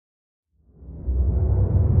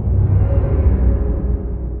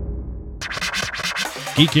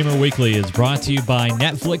Geek Gamer Weekly is brought to you by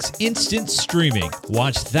Netflix Instant Streaming.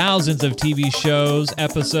 Watch thousands of TV shows,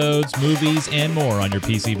 episodes, movies, and more on your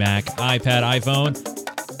PC, Mac, iPad, iPhone,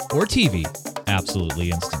 or TV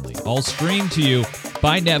absolutely instantly. All streamed to you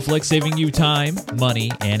by Netflix, saving you time,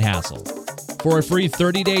 money, and hassle. For a free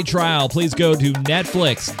 30-day trial, please go to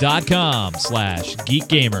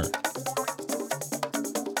netflix.com/geekgamer.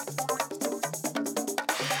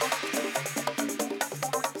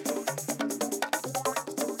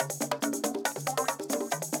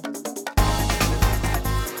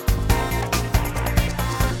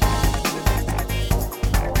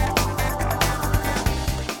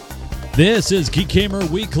 This is Geek Gamer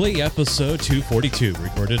Weekly, episode 242,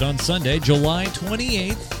 recorded on Sunday, July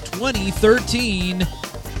 28th, 2013.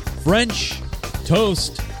 French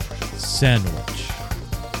toast sandwich.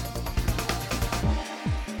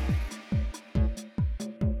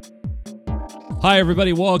 Hi,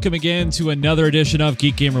 everybody. Welcome again to another edition of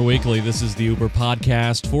Geek Gamer Weekly. This is the Uber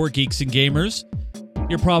podcast for geeks and gamers.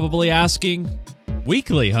 You're probably asking,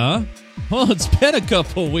 weekly, huh? Well, it's been a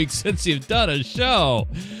couple weeks since you've done a show.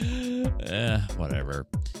 Whatever.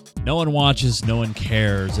 No one watches, no one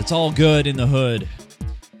cares. It's all good in the hood.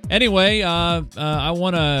 Anyway, I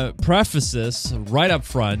want to preface this right up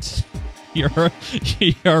front. You're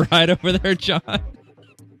right over there, John?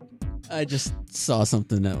 I just saw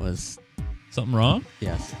something that was... Something wrong?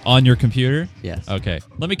 Yes. On your computer? Yes. Okay,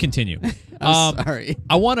 let me continue. I'm sorry.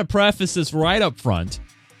 I want to preface this right up front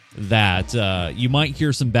that you might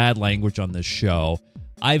hear some bad language on this show.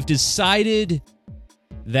 I've decided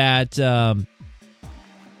that,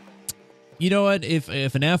 you know what, if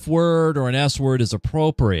an F word or an S word is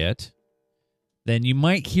appropriate, then you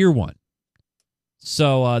might hear one.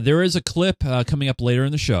 So there is a clip coming up later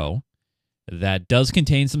in the show that does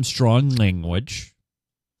contain some strong language.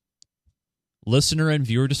 Listener and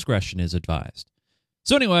viewer discretion is advised.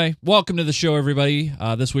 So anyway, welcome to the show, everybody.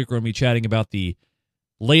 This week we're going to be chatting about the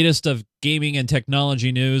latest of gaming and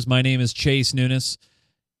technology news. My name is Chase Nunes,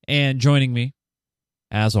 and joining me,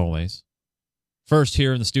 as always, first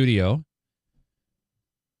here in the studio,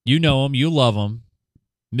 you know him, you love him,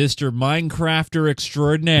 Mr. Minecrafter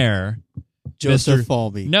extraordinaire, Joseph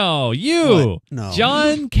Falby. No, you! What? No.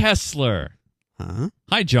 John Kessler. Huh?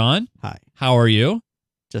 Hi, John. Hi. How are you?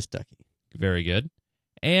 Just ducky. Very good.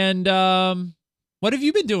 And what have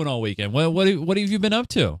you been doing all weekend? What have you been up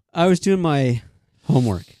to? I was doing my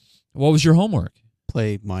homework. What was your homework?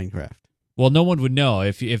 Play Minecraft. Well, no one would know.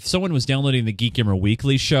 If someone was downloading the Geek Gamer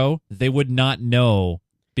Weekly show, they would not know,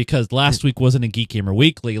 because last week wasn't a Geek Gamer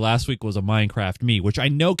Weekly. Last week was a Minecraft Me, which I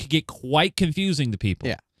know could get quite confusing to people.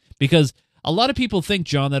 Yeah. Because a lot of people think,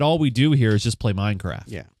 John, that all we do here is just play Minecraft.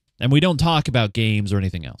 Yeah. And we don't talk about games or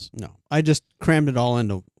anything else. No. I just condensed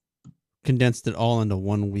it all into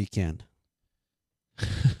one weekend.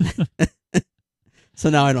 So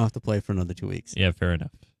now I don't have to play for another 2 weeks. Yeah, fair enough.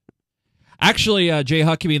 Actually, Jay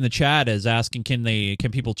Huckabee in the chat is asking, can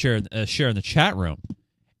people share in the chat room?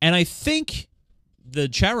 And I think the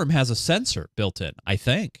chat room has a sensor built in. I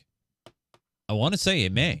want to say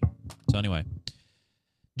it may. So anyway,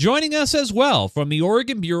 joining us as well from the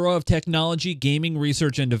Oregon Bureau of Technology, Gaming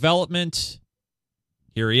Research and Development,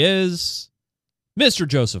 here he is, Mr.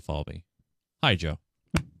 Joseph Falby. Hi, Joe.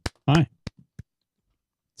 Hi.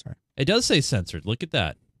 Sorry. It does say censored. Look at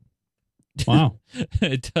that. Wow.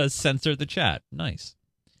 It does censor the chat. Nice.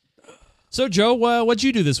 So, Joe, what'd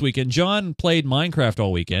you do this weekend? John played Minecraft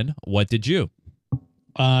all weekend. What did you?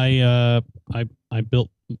 I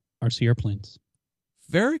built RC airplanes.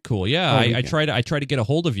 Very cool. Yeah, I tried to get a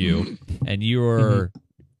hold of you, and you were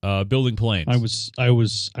building planes. I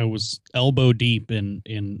was elbow deep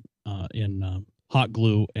in hot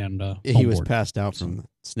glue and He was foam board. passed out from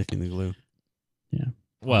sniffing the glue. Yeah.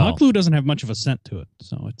 Well, hot glue doesn't have much of a scent to it,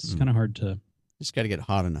 so it's kind of hard to. Just got to get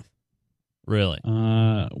hot enough. Really?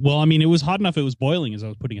 Well, I mean, it was hot enough. It was boiling as I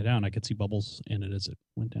was putting it down. I could see bubbles in it as it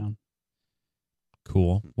went down.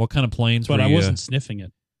 Cool. What kind of planes were you? But I wasn't sniffing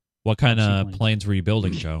it. What kind of planes were you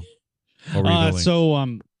building, Joe? What were you building?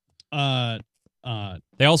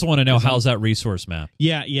 They also want to know, how's that resource map?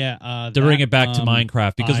 Yeah. To bring it back to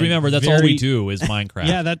Minecraft, because remember, that's all we do is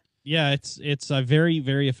Minecraft. It's very,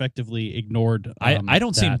 very effectively ignored. I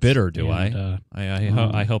don't seem bitter, do I?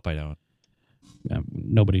 I hope I don't.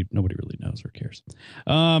 Nobody really knows or cares.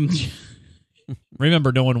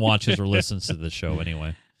 Remember, no one watches or listens to the show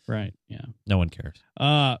anyway. Right. Yeah. No one cares.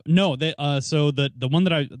 No. So the one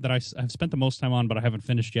that I've spent the most time on, but I haven't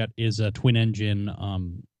finished yet, is a twin engine,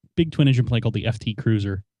 big twin engine plane called the FT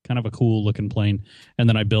Cruiser. Kind of a cool looking plane. And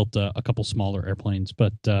then I built a couple smaller airplanes.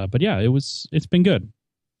 But yeah, it's been good.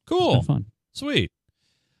 Cool. It's been fun. Sweet.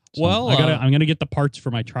 So Well, I'm gonna get the parts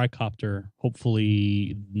for my tricopter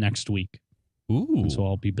hopefully next week. Ooh, And so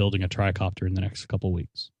I'll be building a tricopter in the next couple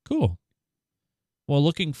weeks. cool. Well,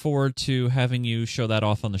 looking forward to having you show that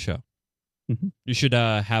off on the show. Mm-hmm. You should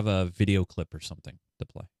have a video clip or something to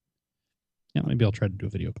play. Yeah, maybe I'll try to do a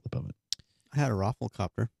video clip of it. I had a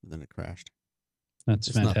rafflecopter, but then it crashed. That's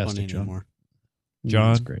It's not fantastic, funny John. anymore. John?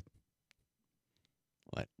 That's great.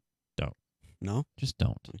 What? Don't. No? Just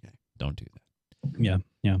don't. Okay. Don't do that. Yeah,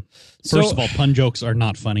 yeah. So- First of all, pun jokes are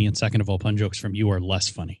not funny, and second of all, pun jokes from you are less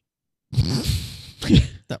funny.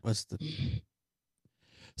 That was the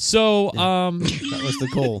So, that was the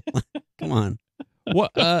goal. Come on.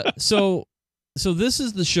 what? So this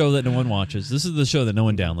is the show that no one watches. This is the show that no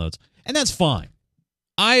one downloads, and that's fine.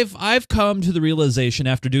 I've come to the realization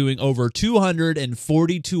after doing over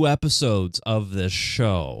 242 episodes of this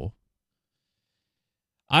show.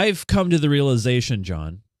 I've come to the realization,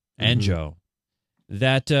 John and Joe,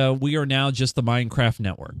 that we are now just the Minecraft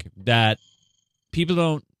network. That people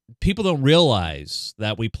don't realize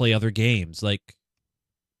that we play other games. Like,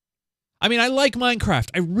 I mean, I like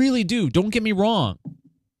Minecraft. I really do. Don't get me wrong.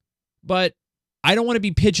 But I don't want to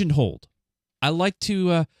be pigeonholed. I like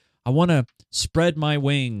to, I want to spread my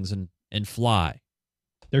wings and fly.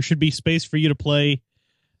 There should be space for you to play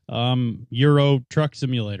Euro Truck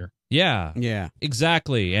Simulator. Yeah, Yeah.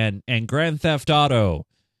 exactly. And Grand Theft Auto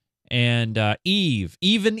and Eve,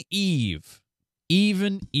 even Eve,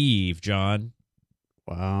 John.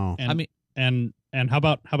 Wow. And, I mean, and how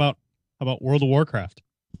about World of Warcraft?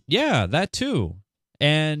 yeah, that too.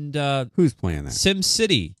 And Who's playing that? Sim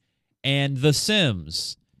City and The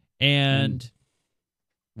Sims and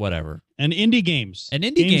whatever. And indie games. And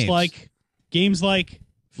indie games. Games like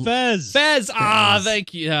Fez. Fez! Ah,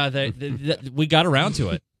 thank you. We got around to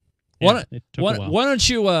it. Yeah, it took a while. Why don't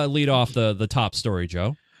you lead off the top story,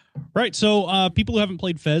 Joe? Right, so people who haven't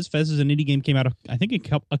played Fez is an indie game, came out, I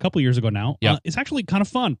think, a couple years ago now. Yeah. It's actually kind of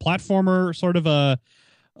fun. Platformer, sort of a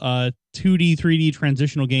 2D, 3D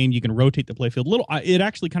transitional game. You can rotate the playfield. It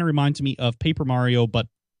actually kind of reminds me of Paper Mario, but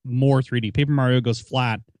more 3D. Paper Mario goes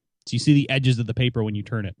flat, so you see the edges of the paper when you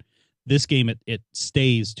turn it. This game, it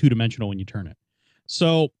stays two-dimensional when you turn it.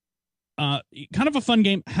 So kind of a fun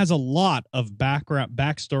game. Has a lot of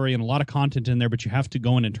backstory and a lot of content in there, but you have to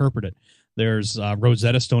go and interpret it. There's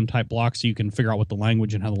Rosetta Stone type blocks, so you can figure out what the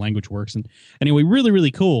language and how the language works. And anyway, really, really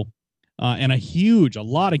cool. And a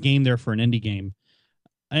lot of game there for an indie game.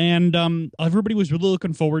 And everybody was really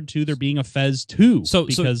looking forward to there being a Fez 2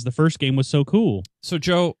 because the first game was so cool. So,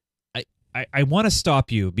 Joe, I want to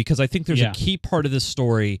stop you because I think there's a key part of this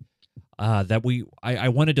story that I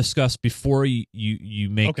want to discuss before you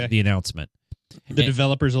make the announcement. The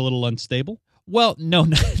developer's a little unstable? Well, no,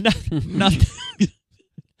 not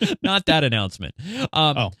not that announcement.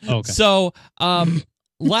 Okay. So,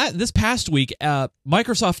 this past week,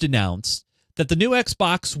 Microsoft announced that the new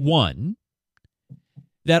Xbox One,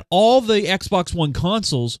 that all the Xbox One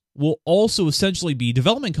consoles will also essentially be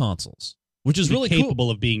development consoles, which is really capable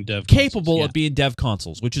cool. of being dev Capable of being dev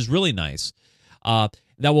consoles, which is really nice. That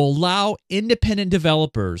will allow independent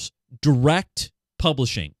developers direct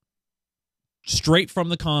publishing straight from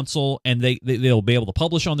the console, and they'll be able to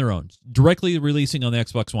publish on their own, directly releasing on the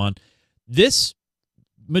Xbox One. This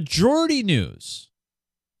majority news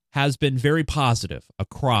has been very positive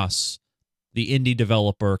across the indie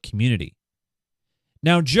developer community.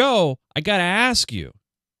 Now, Joe, I got to ask you.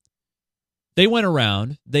 They went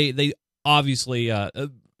around. They obviously,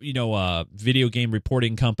 video game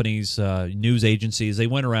reporting companies, news agencies. They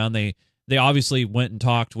went around. They obviously went and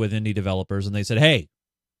talked with indie developers, and they said, "Hey,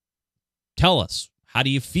 tell us, how do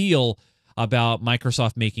you feel about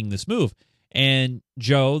Microsoft making this move?" And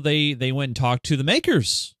Joe, they went and talked to the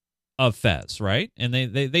makers of Fez, right? And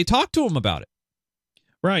they talked to him about it.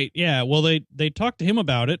 Right. Yeah. Well, they talked to him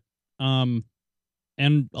about it.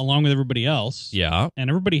 And along with everybody else. Yeah. And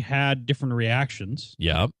everybody had different reactions.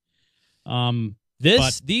 Yeah.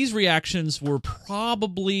 These reactions were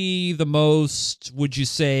probably the most, would you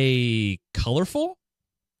say, colorful?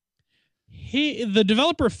 The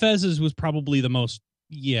developer of Fez's was probably the most,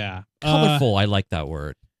 colorful. I like that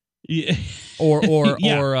word. Yeah.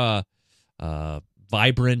 Or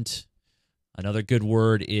vibrant. Another good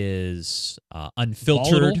word is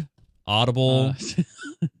unfiltered, audible.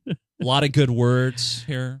 A lot of good words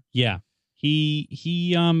here. Yeah.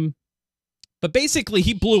 But basically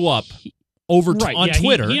he blew up on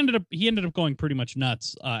Twitter. He ended up going pretty much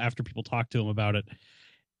nuts after people talked to him about it.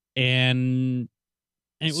 And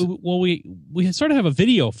we sort of have a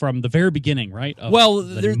video from the very beginning, right?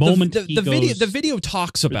 The video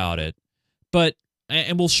talks about it, but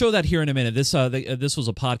and we'll show that here in a minute. This was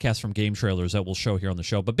a podcast from Game Trailers that we'll show here on the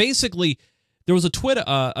show. But basically, there was a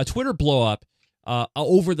Twitter blow up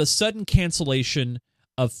over the sudden cancellation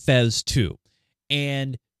of Fez 2,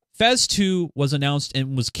 and Fez 2 was announced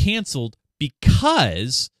and was canceled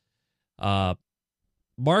because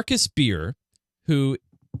Marcus Beer, who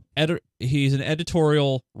he's an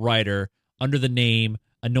editorial writer under the name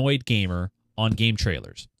Annoyed Gamer on Game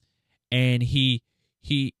Trailers, and he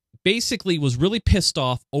basically was really pissed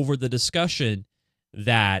off over the discussion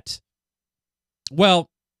that, well,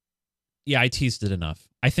 yeah, I teased it enough.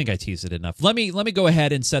 I think I teased it enough. Let me go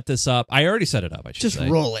ahead and set this up. I already set it up. I should Just say.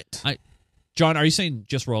 roll it. John, are you saying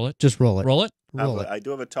just roll it? Just roll it. Roll it. Roll it. I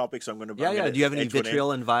do have a topic, so I'm going to. Yeah. Do you have any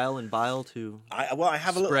vitriol and bile to I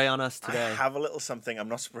have a spray little, on us today? I have a little something. I'm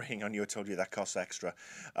not spraying on you. I told you that costs extra.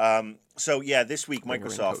 So yeah, this week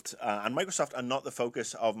Microsoft and Microsoft are not the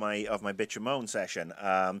focus of my bitch and moan session.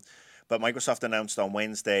 But Microsoft announced on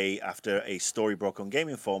Wednesday, after a story broke on Game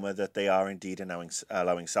Informer, that they are indeed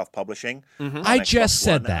allowing self-publishing. Mm-hmm. I Xbox just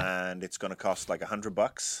said One, that, and it's going to cost like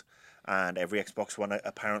 $100. And every Xbox One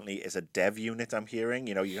apparently is a dev unit. I'm hearing,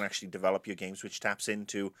 you can actually develop your games, which taps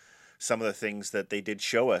into some of the things that they did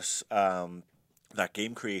show us. That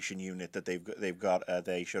game creation unit that they've got,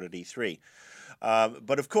 they showed at E3.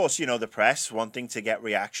 But of course, the press wanting to get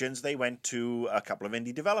reactions, they went to a couple of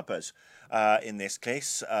indie developers. In this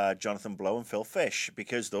case, Jonathan Blow and Phil Fish,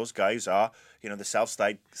 because those guys are, the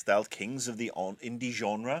self-styled kings of the indie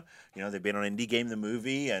genre. They've been on Indie Game the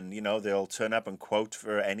Movie, and, they'll turn up and quote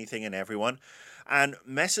for anything and everyone. And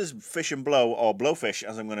Messrs. Fish and Blow, or Blowfish,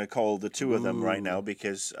 as I'm going to call the two of them right now,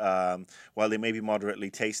 because while they may be moderately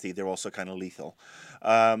tasty, they're also kind of lethal.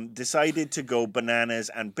 Decided to go bananas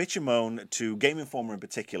and bitch and moan to Game Informer in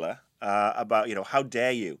particular about, how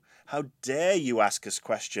dare you? How dare you ask us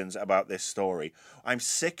questions about this story? I'm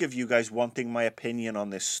sick of you guys wanting my opinion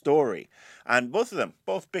on this story. And both of them,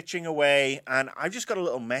 both bitching away. And I've just got a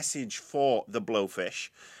little message for the Blowfish.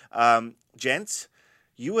 Gents,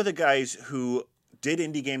 you are the guys who did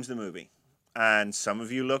Indie Games the Movie. And some of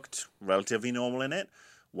you looked relatively normal in it.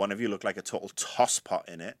 One of you looked like a total tosspot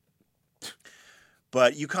in it.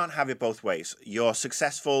 But you can't have it both ways. You're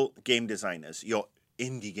successful game designers. You're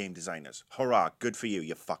indie game designers. Hurrah, good for you,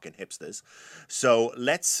 you fucking hipsters. So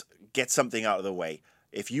let's get something out of the way.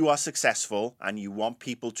 If you are successful and you want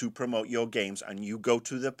people to promote your games and you go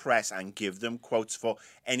to the press and give them quotes for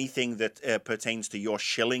anything that pertains to your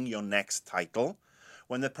shilling your next title,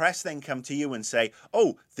 when the press then come to you and say,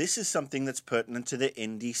 oh, this is something that's pertinent to the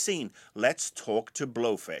indie scene, let's talk to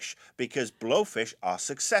Blowfish, because Blowfish are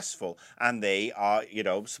successful and they are,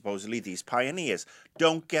 supposedly these pioneers.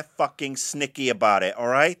 Don't get fucking snicky about it, all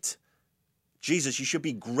right? Jesus, you should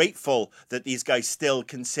be grateful that these guys still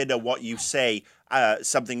consider what you say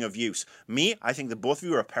something of use. Me, I think that both of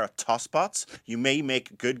you are a pair of tosspots. You may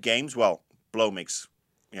make good games. Well, Blow makes,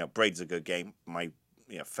 Braid's a good game.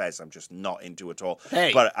 Fez, I'm just not into at all.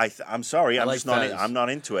 Hey, but I'm sorry, I'm just not. I'm not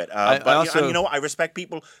into it. But I respect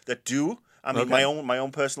people that do. I mean, Okay. my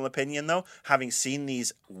own personal opinion, though, having seen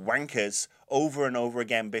these wankers over and over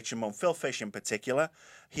again, bitch and moan, Phil Fish in particular,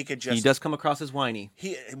 he does come across as whiny.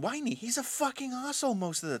 He's a fucking asshole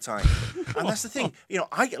most of the time, and that's the thing.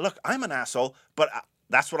 I'm an asshole, but.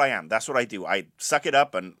 That's what I am. That's what I do. I suck it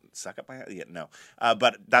up and suck up my no.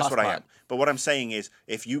 But that's what I am. But what I'm saying is,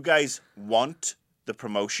 if you guys want the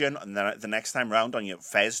promotion and then the next time round on your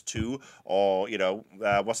Fez 2 or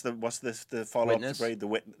what's the follow up to Braid,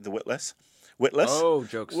 the Witless. Oh,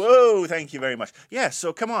 jokes. Whoa, thank you very much. Yeah,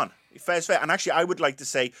 so come on, Fez fair. And actually, I would like to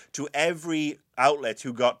say to every outlet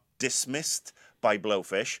who got dismissed by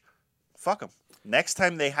Blowfish, fuck them. Next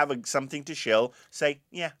time they have something to shill, say,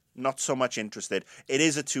 yeah, not so much interested. It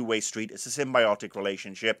is a two-way street. It's a symbiotic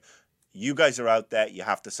relationship. You guys are out there. You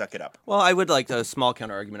have to suck it up. Well, I would like a small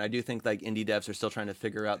counter argument. I do think indie devs are still trying to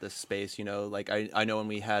figure out this space. I know when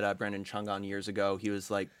we had Brandon Chung on years ago, he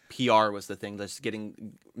was like PR was the thing, just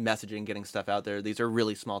getting messaging, getting stuff out there. These are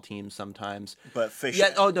really small teams sometimes. But Fish, yeah.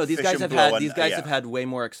 Oh no, these Fish guys and have had way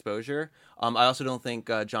more exposure. I also don't think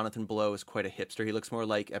Jonathan Blow is quite a hipster. He looks more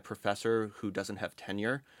like a professor who doesn't have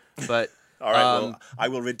tenure. But all right, well, I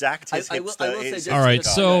will redact his hipster. I will say all right,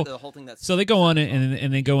 so the whole thing so they go on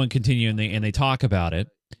and they go and continue and they talk about it.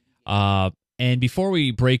 And before we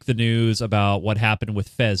break the news about what happened with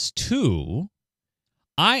Fez 2,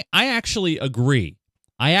 I actually agree.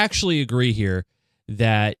 I actually agree here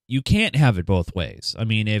that you can't have it both ways. I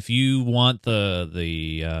mean, if you want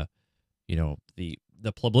the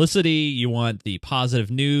publicity, you want the positive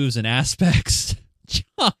news and aspects.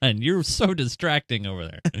 John, you're so distracting over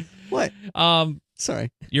there. What? Sorry.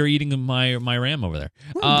 You're eating my RAM over there.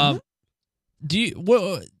 Do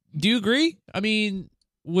you agree? I mean,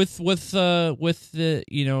 with the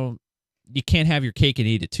you can't have your cake and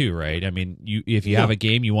eat it too, right? I mean, if you have a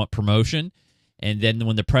game, you want promotion, and then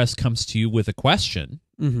when the press comes to you with a question,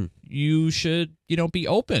 you should be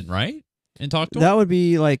open, right, and talk to them. That would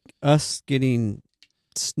be like us getting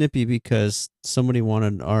snippy because somebody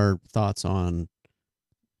wanted our thoughts on.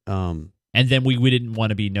 And then we didn't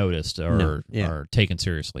want to be noticed or taken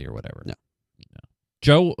seriously or whatever. No.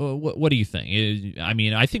 Joe, what do you think? I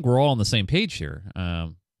mean, I think we're all on the same page here.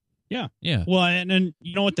 Yeah. Well, and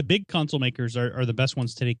you know what? The big console makers are the best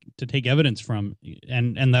ones to take evidence from,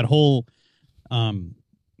 and that whole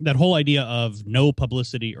idea of no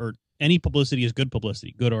publicity or any publicity is good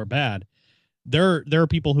publicity, good or bad. There are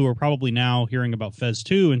people who are probably now hearing about Fez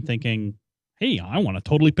 2 and thinking, hey, I want to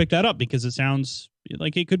totally pick that up because it sounds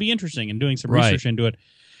like it could be interesting, and doing some research into it.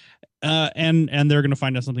 And they're going to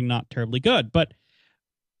find out something not terribly good. But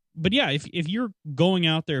yeah, if you're going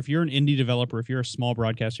out there, if you're an indie developer, if you're a small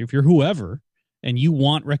broadcaster, if you're whoever, and you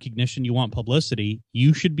want recognition, you want publicity,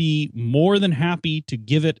 you should be more than happy to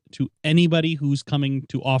give it to anybody who's coming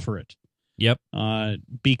to offer it. Yep.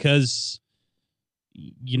 Because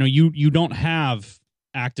you don't have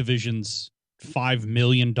Activision's $5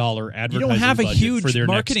 million advertising. You don't have a budget huge for their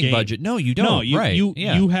marketing budget. No, you don't. No,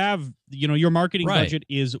 you have your marketing Right. budget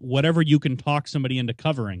is whatever you can talk somebody into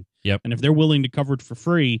covering. Yep. And if they're willing to cover it for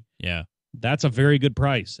free, yeah, that's a very good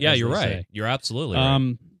price. yeah, as you're they right. say. You're absolutely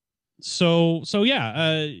right. So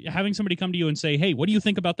yeah, having somebody come to you and say, "Hey, what do you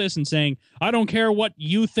think about this?" and saying, "I don't care what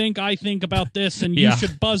you think. I think about this, and you Yeah.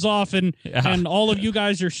 should buzz off, and all of you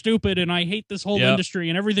guys are stupid, and I hate this whole Yep. industry,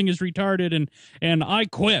 and everything is retarded, and I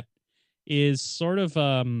quit," is sort of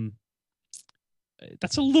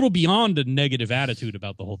that's a little beyond a negative attitude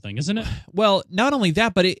about the whole thing, isn't it? Well, not only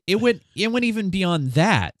that, but it went even beyond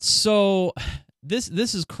that. So this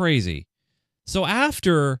is crazy. So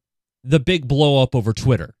after the big blow up over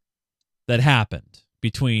Twitter that happened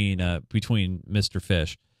between Mr.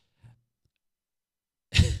 Fish,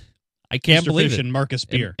 I can't Mr. believe Fish it, and Marcus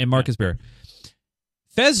Beer. and Marcus Beer.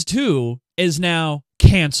 Fez 2 is now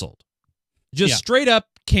canceled, just straight up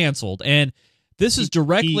canceled, and this is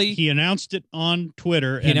directly. He announced it on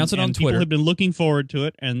Twitter. He announced it on Twitter. People have been looking forward to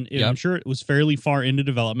it, and I'm sure it was fairly far into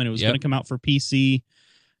development. It was going to come out for PC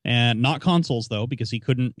and not consoles, though, because he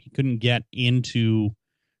couldn't get into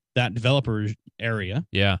that developer area.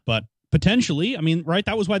 Yeah, but potentially, I mean, right?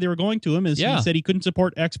 That was why they were going to him. Is he said he couldn't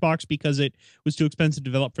support Xbox because it was too expensive to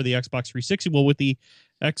develop for the Xbox 360. Well, with the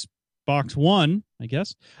Xbox One, I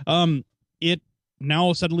guess, it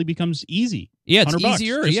now suddenly becomes easy. Yeah, it's $100,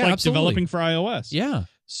 easier. just Yeah, like absolutely. developing for iOS. Yeah.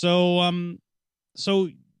 So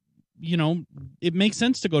it makes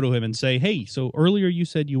sense to go to him and say, "Hey, so earlier you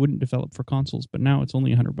said you wouldn't develop for consoles, but now it's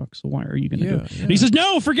only $100. So why are you going to do it?" Yeah. And he says,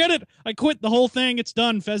 "No, forget it. I quit the whole thing. It's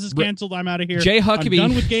done. Fez is canceled. I'm out of here. Jay Huckabee, I'm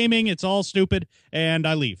done with gaming. It's all stupid, and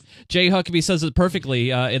I leave." Jay Huckabee says it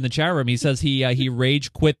perfectly in the chat room. He says he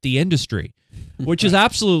rage quit the industry, which is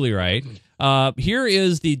absolutely right. Here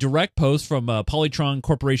is the direct post from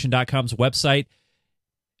PolytronCorporation.com's website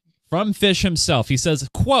from Fish himself. He says,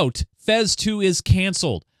 quote, "Fez 2 is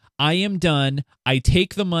canceled. I am done. I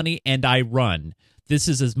take the money and I run. This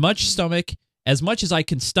is as much as I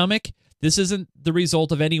can stomach. This isn't the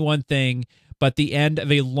result of any one thing, but the end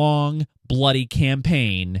of a long, bloody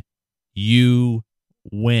campaign. You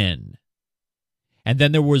win." And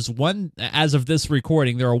then there was as of this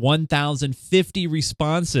recording, there are 1,050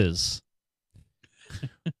 responses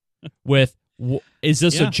with, "Is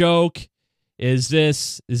this a joke? Is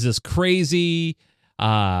this crazy?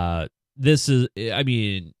 This is, I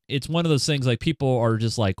mean, it's one of those things like people are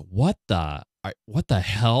just like, what the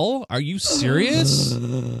hell? Are you serious?"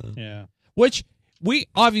 Yeah. Which we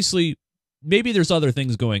obviously, maybe there's other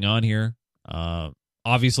things going on here.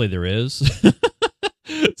 Obviously there is.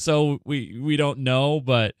 So we don't know,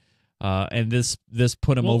 but and this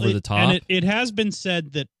put him over the top. And it has been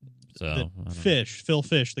said that So Phil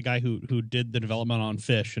Fish, the guy who did the development on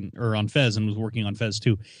on Fez and was working on Fez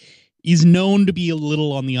 2, is known to be a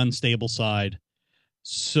little on the unstable side.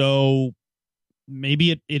 So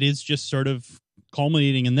maybe it is just sort of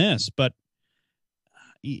culminating in this, but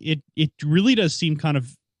it really does seem kind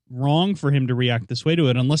of wrong for him to react this way to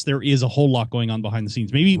it, unless there is a whole lot going on behind the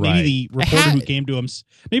scenes. Maybe the reporter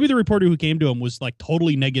who came to him was like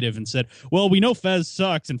totally negative and said, "Well, we know Fez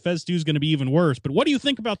sucks and Fez 2 is going to be even worse, but what do you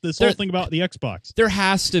think about this whole thing about the Xbox?" There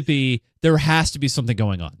has to be something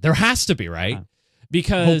going on. There has to be, right?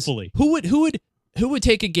 Because hopefully, who would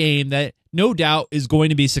take a game that no doubt is going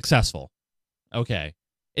to be successful? Okay,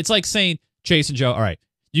 it's like saying, Chase and Joe, all right,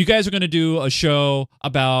 you guys are going to do a show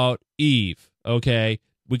about Eve. Okay,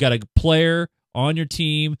 We got a player on your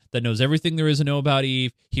team that knows everything there is to know about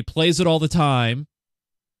Eve. He plays it all the time.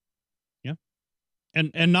 Yeah,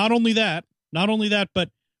 and not only that, but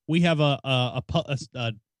we have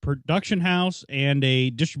a production house and a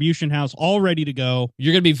distribution house all ready to go.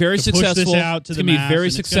 You're going to be very to successful. Push this out to it's the going to be mass, very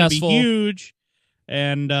and successful. It's going to be huge,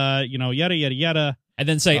 and yada yada yada. And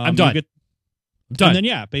then say, "I'm done. I'm done." And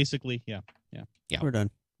then basically, yeah. We're done.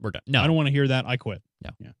 We're done. No, I don't want to hear that. I quit.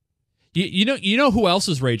 No. Yeah. You know who else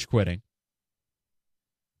is rage quitting?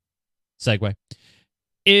 Segue.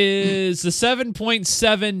 Is the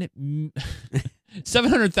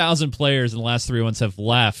 700,000 players in the last 3 months have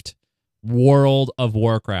left World of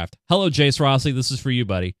Warcraft. Hello, Jace Rossley. This is for you,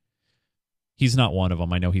 buddy. He's not one of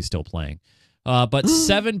them. I know he's still playing. But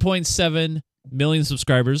 7.7 million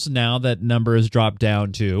subscribers now. That number has dropped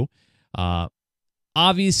down to.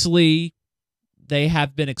 Obviously, they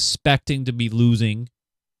have been expecting to be losing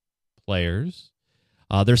players.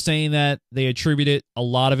 They're saying that they attributed a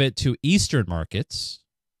lot of it to Eastern markets,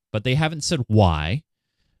 but they haven't said why.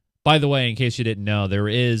 By the way, in case you didn't know, there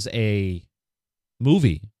is a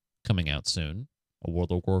movie coming out soon, a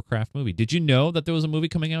World of Warcraft movie. Did you know that there was a movie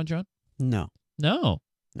coming out, John? No. No.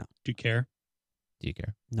 Do you care? Do you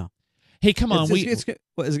care? No. Hey, come on. Is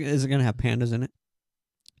it going to have pandas in it?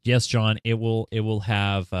 Yes, John. It will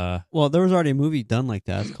have. Well, there was already a movie done like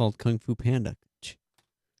that. It's called Kung Fu Panda.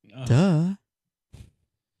 Duh.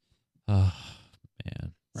 Oh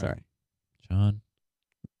man. Sorry, John.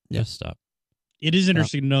 Yeah. Just stop. It is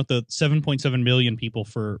interesting to note that 7.7 million people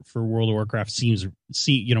for World of Warcraft right.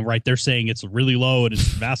 They're saying it's really low and it's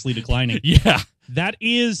vastly declining. Yeah, that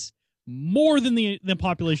is more than the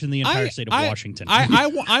population of the entire state of Washington.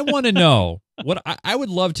 I want to know what I would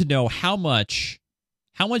love to know how much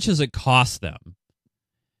does it cost them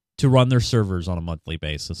to run their servers on a monthly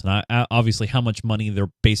basis, and I obviously how much money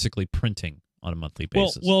they're basically printing on a monthly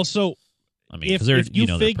basis. Well, so I mean, if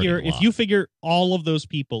you figure all of those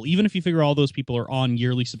people, even if you figure all those people are on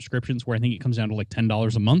yearly subscriptions, where I think it comes down to like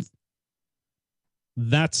 $10 a month,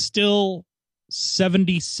 that's still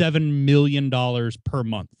 $77 million per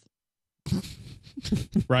month,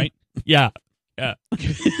 right? Yeah.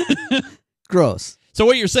 Gross. So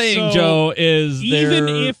what you're saying, Joe, is even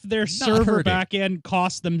if their server hurting. back end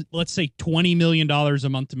costs them, let's say, $20 million a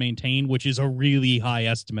month to maintain, which is a really high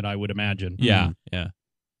estimate, I would imagine. Yeah, yeah.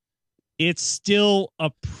 It's still a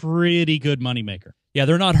pretty good moneymaker. Yeah,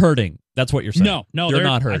 they're not hurting. That's what you're saying. No, they're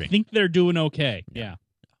not hurting. I think they're doing okay. Yeah.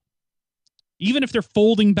 Even if they're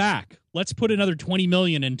folding back, let's put another $20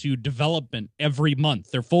 million into development every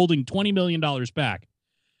month. They're folding $20 million back.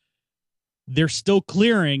 They're still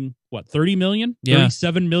clearing what, $30 million? Yeah.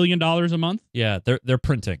 $37 million a month? Yeah, they're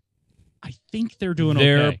printing. I think they're doing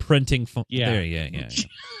They're okay. printing. Yeah. Yeah.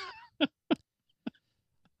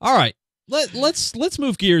 All right, let's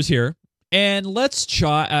move gears here, and let's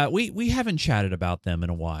chat. We haven't chatted about them in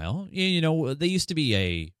a while. You know, they used to be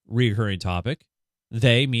a recurring topic.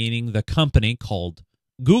 They, meaning the company called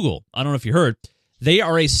Google. I don't know if you heard. They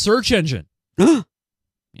are a search engine. Yeah.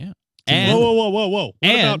 And Whoa. What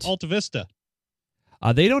and- about Alta Vista?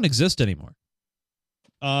 They don't exist anymore.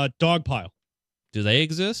 Dogpile. Do they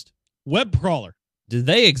exist? Web crawler. Do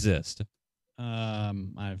they exist? I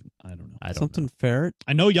don't know. I don't Something ferret.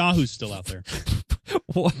 I know Yahoo's still out there.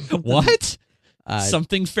 know. What?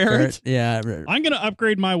 Something ferret? Yeah. I'm going to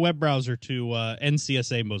upgrade my web browser to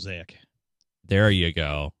NCSA Mosaic. There you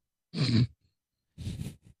go.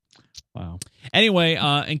 Wow. Anyway,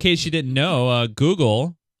 in case you didn't know,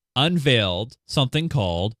 Google unveiled something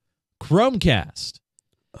called Chromecast.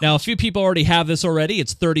 Now, a few people already have this already.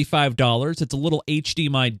 It's $35. It's a little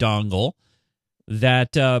HDMI dongle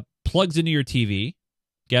that plugs into your TV.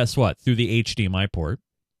 Guess what? Through the HDMI port.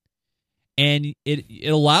 And it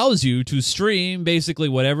allows you to stream basically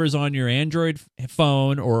whatever's on your Android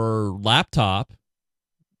phone or laptop,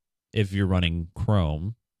 if you're running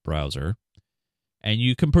Chrome browser, and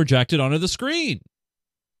you can project it onto the screen.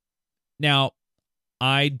 Now,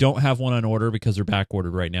 I don't have one on order because they're back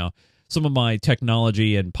ordered right now. Some of my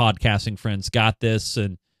technology and podcasting friends got this,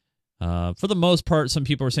 and for the most part, some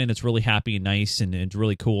people are saying it's really happy and nice and it's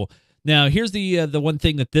really cool. Now, here's the one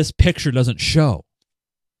thing that this picture doesn't show.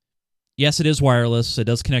 Yes, it is wireless. It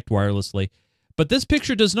does connect wirelessly. But this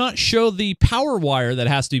picture does not show the power wire that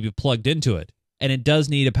has to be plugged into it. And it does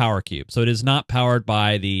need a power cube. So it is not powered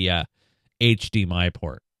by the HDMI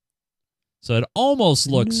port. So it almost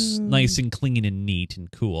looks nice and clean and neat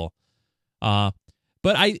and cool. But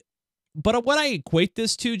what I equate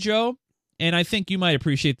this to, Joe, and I think you might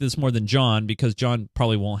appreciate this more than John, because John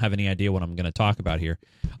probably won't have any idea what I'm going to talk about here.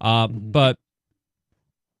 But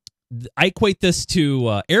I equate this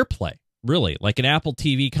to AirPlay. really, like an Apple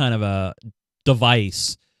TV kind of a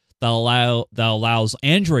device that allows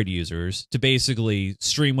Android users to basically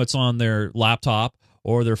stream what's on their laptop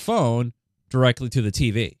or their phone directly to the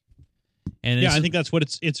TV. And I think that's what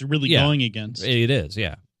it's really going against. It is,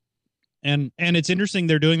 yeah. And it's interesting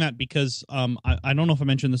they're doing that because I don't know if I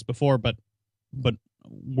mentioned this before, but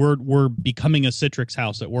we're becoming a Citrix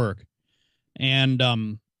house at work,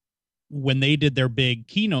 and when they did their big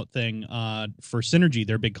keynote thing for Synergy,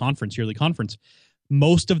 their big yearly conference,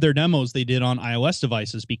 most of their demos they did on iOS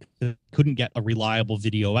devices because they couldn't get a reliable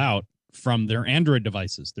video out from their Android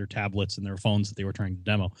devices, their tablets and their phones that they were trying to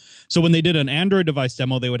demo. So when they did an Android device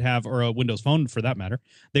demo, they would have, or a Windows phone for that matter,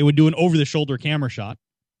 they would do an over-the-shoulder camera shot.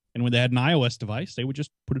 And when they had an iOS device, they would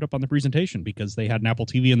just put it up on the presentation because they had an Apple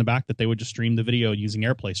TV in the back that they would just stream the video using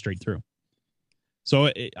AirPlay straight through.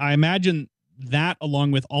 So I imagine that,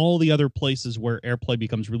 along with all the other places where AirPlay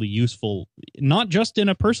becomes really useful, not just in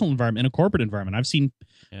a personal environment, in a corporate environment. I've seen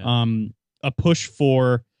a push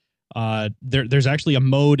for there's actually a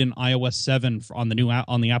mode in iOS 7 on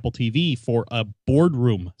the Apple TV for a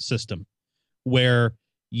boardroom system where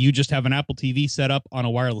you just have an Apple TV set up on a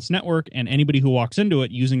wireless network, and anybody who walks into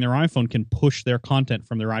it using their iPhone can push their content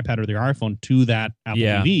from their iPad or their iPhone to that Apple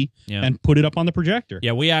TV and put it up on the projector.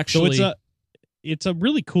 Yeah, we actually... So it's a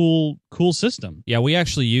really cool system. Yeah, we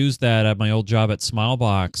actually use that at my old job at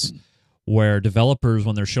Smilebox, where developers,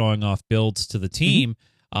 when they're showing off builds to the team,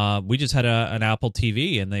 we just had an Apple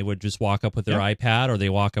TV, and they would just walk up with their iPad or they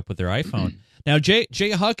walk up with their iPhone. Now, Jay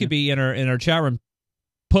Huckabee in our chat room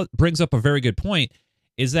brings up a very good point,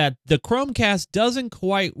 is that the Chromecast doesn't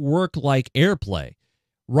quite work like AirPlay.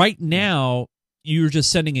 Right now, you're just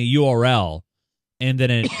sending a URL, and then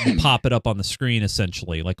it pop it up on the screen,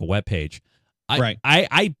 essentially, like a web page.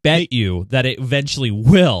 I bet you that it eventually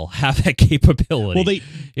will have that capability. Well,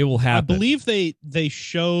 it will happen. I believe they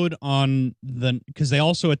showed on because they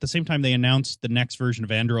also at the same time they announced the next version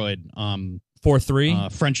of Android,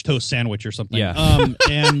 4.3, French toast sandwich or something. Yeah,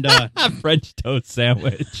 and French toast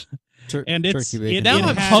sandwich. And now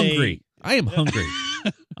I'm hungry. I am hungry.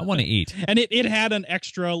 I want to eat. And it had an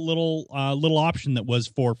extra little option that was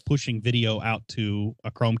for pushing video out to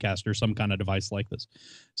a Chromecast or some kind of device like this.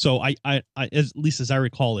 So I at least as I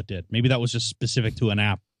recall, it did. Maybe that was just specific to an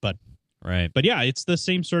app, but yeah, it's the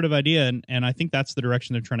same sort of idea, and I think that's the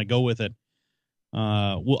direction they're trying to go with it.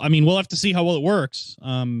 We'll have to see how well it works.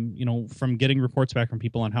 From getting reports back from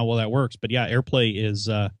people on how well that works. But yeah, AirPlay is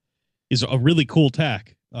a really cool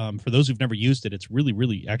tech. For those who've never used it, it's really,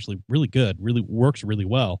 really, actually really good. Really works really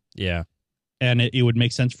well. Yeah. And it would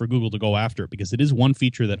make sense for Google to go after it because it is one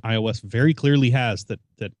feature that iOS very clearly has that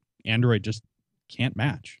Android just can't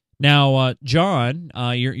match. Now, John,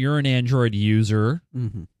 you're an Android user.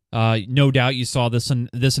 Mm-hmm. No doubt you saw this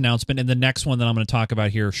announcement and the next one that I'm going to talk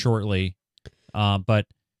about here shortly. But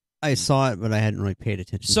I saw it, but I hadn't really paid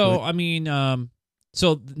attention. So, to it. I mean,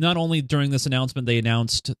 so not only during this announcement they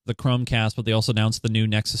announced the Chromecast, but they also announced the new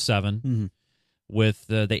Nexus 7 with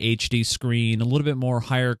the HD screen, a little bit more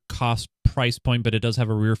higher cost price point, but it does have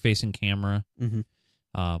a rear-facing camera.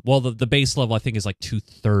 Well, the base level I think is like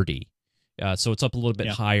 $230, so it's up a little bit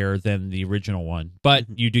higher than the original one. But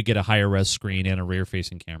you do get a higher res screen and a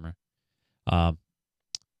rear-facing camera.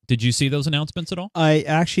 Did you see those announcements at all?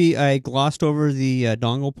 I glossed over the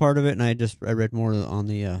dongle part of it, and I read more on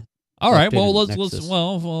the. All right, well let's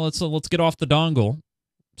get off the dongle.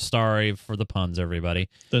 Sorry for the puns, everybody.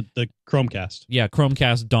 The Chromecast. Yeah,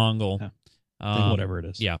 Chromecast dongle. Whatever it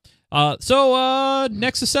is. Yeah. So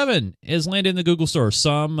Nexus 7 is landed in the Google Store.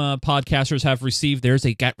 Some podcasters have received theirs.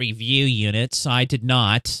 They got review units. I did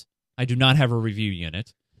not. I do not have a review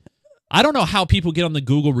unit. I don't know how people get on the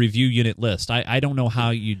Google review unit list. I don't know how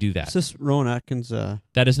you do that. Is this Rowan Atkins?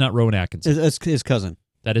 That is not Rowan Atkinson. It's his cousin.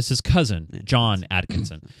 That is his cousin, John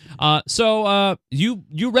Atkinson. So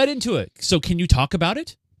you read into it. So can you talk about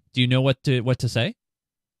it? Do you know what to say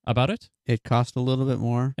about it? It cost a little bit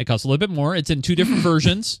more. It costs a little bit more. It's in two different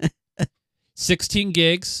versions, 16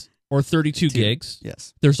 gigs or 32 gigs.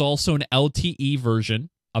 Yes. There's also an LTE version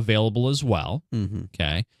available as well. Mm-hmm.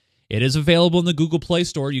 Okay. It is available in the Google Play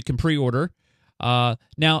Store. You can pre-order.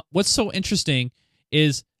 Now, what's so interesting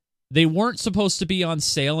is they weren't supposed to be on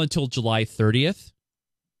sale until July 30th.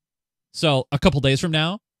 So a couple days from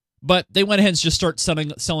now. But they went ahead and just start selling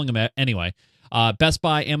them anyway. Best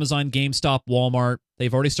Buy, Amazon, GameStop, Walmart,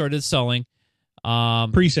 they've already started selling.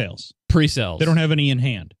 Pre-sales. Pre-sales. They don't have any in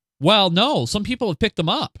hand. Well, no. Some people have picked them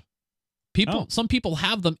up. Some people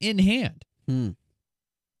have them in hand.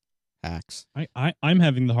 Hacks. I'm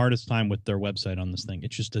having the hardest time with their website on this thing.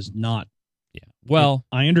 It just does not. Yeah. Well,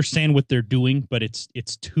 I understand what they're doing, but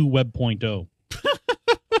it's too Web 0.0.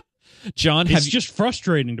 John, It's just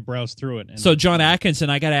frustrating to browse through it. So, John Atkinson,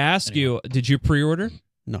 I got to ask you, did you pre-order?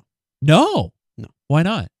 No. No? No. Why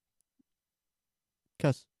not?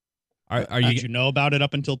 Because Are Did you know about it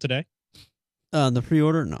up until today? the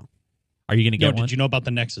pre-order, no. Are you going to get one? Did you know about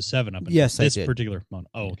the Nexus 7 up until Yes, I this did. particular month?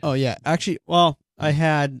 Oh, okay. Oh yeah, actually, well, I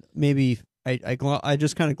had maybe I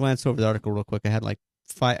just kind of glanced over the article real quick. I had like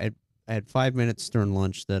I had 5 minutes during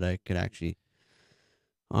lunch that I could actually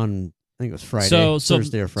on. I think it was Friday,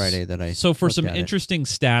 Thursday or Friday that I. So for some interesting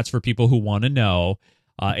stats for people who want to know,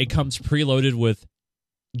 it comes preloaded with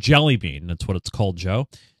Jelly Bean. That's what it's called, Joe.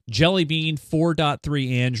 Jelly Bean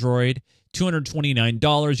 4.3 Android,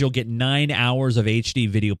 $229. You'll get 9 hours of HD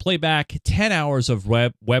video playback, 10 hours of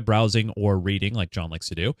web browsing or reading, like John likes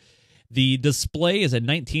to do. The display is a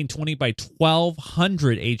 1920 by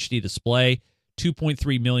 1200 HD display,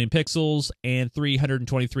 2.3 million pixels, and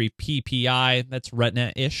 323 ppi. That's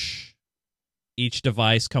Retina-ish. Each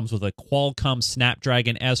device comes with a Qualcomm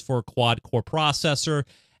Snapdragon S4 quad-core processor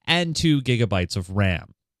and 2 gigabytes of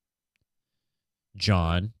RAM.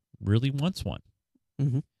 John really wants one.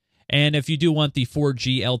 Mm-hmm. And if you do want the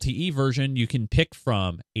 4G LTE version, you can pick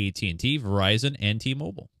from AT&T, Verizon, and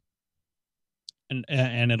T-Mobile.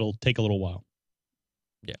 And it'll take a little while.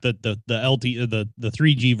 Yeah. The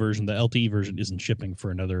 3G version, the LTE version isn't shipping for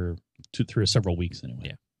another 2 through several weeks anyway.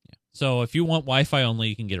 Yeah. So if you want Wi-Fi only,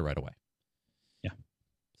 you can get it right away. Yeah.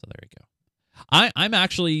 So there you go. I'm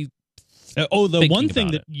actually the one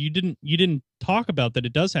thing that it. you didn't talk about that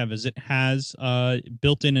it does have is it has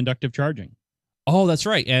built-in inductive charging. Oh, that's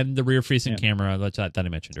right, and the rear-facing camera that I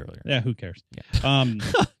mentioned earlier. Yeah, who cares? Yeah.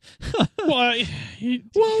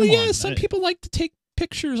 Some people like to take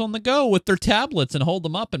pictures on the go with their tablets and hold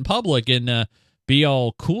them up in public and be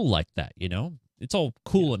all cool like that. You know, it's all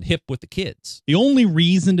cool and hip with the kids. The only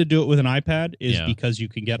reason to do it with an iPad is because you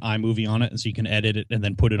can get iMovie on it, and so you can edit it and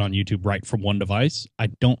then put it on YouTube right from one device. I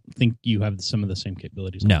don't think you have some of the same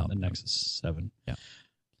capabilities on the Nexus 7. Yeah,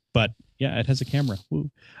 but yeah, it has a camera. Woo.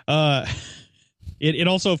 It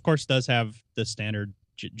also, of course, does have the standard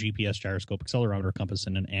GPS, gyroscope, accelerometer, compass,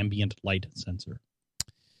 and an ambient light sensor.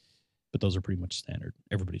 But those are pretty much standard.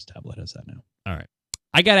 Everybody's tablet has that now. All right.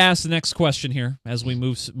 I got to ask the next question here as we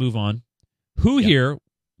move on. Who here,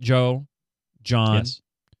 Joe, John? Yes.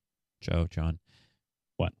 Joe, John.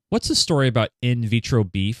 What? What's the story about in vitro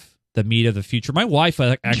beef, the meat of the future? My wife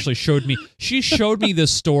actually showed me. She showed me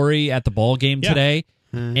this story at the ball game today.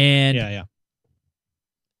 And yeah.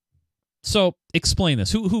 So explain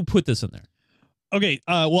this. Who put this in there? Okay.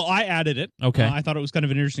 Well, I added it. Okay. I thought it was kind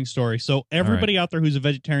of an interesting story. So everybody out there who's a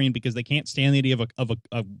vegetarian because they can't stand the idea of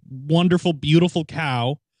a wonderful, beautiful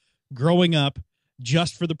cow growing up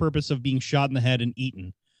just for the purpose of being shot in the head and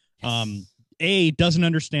eaten. A, doesn't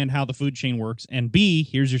understand how the food chain works, and B,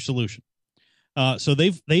 here's your solution. So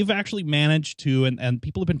they've actually managed to, and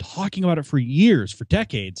people have been talking about it for years, for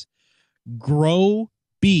decades, grow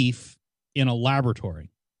beef in a laboratory.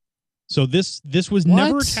 So this was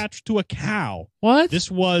never attached to a cow. What?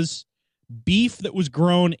 This was beef that was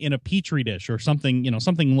grown in a petri dish or something,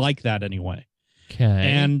 something like that anyway.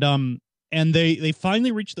 Okay. And they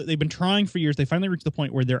finally reached they've been trying for years. They finally reached the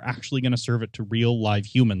point where they're actually going to serve it to real live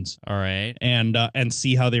humans. All right. And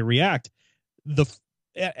see how they react.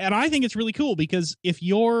 And I think it's really cool because if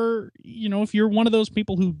you're one of those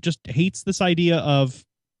people who just hates this idea of,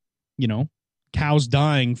 cows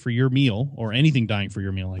dying for your meal or anything dying for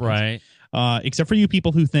your meal, I guess. Except for you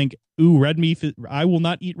people who think, ooh, red beef, I will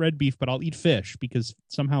not eat red beef, but I'll eat fish because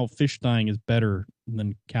somehow fish dying is better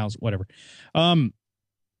than cows, whatever.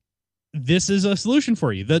 This is a solution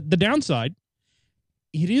for you. The downside,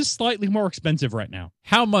 it is slightly more expensive right now.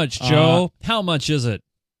 How much, Joe? How much is it?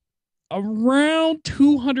 Around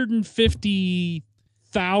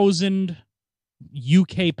 250,000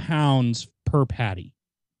 UK pounds per patty.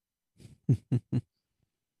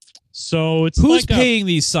 So it's who's paying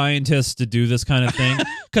these scientists to do this kind of thing?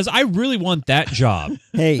 Because I really want that job.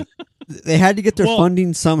 Hey, they had to get their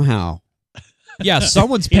funding somehow. Yeah,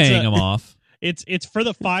 someone's paying them off. It's for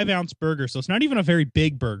the 5-ounce burger, so it's not even a very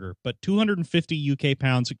big burger, but 250 UK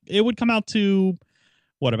pounds. It would come out to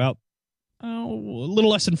what, about a little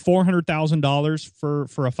less than $400,000 for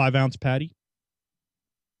a 5-ounce patty.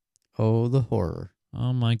 Oh, the horror!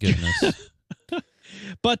 Oh my goodness!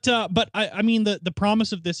 But I mean the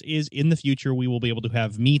promise of this is in the future we will be able to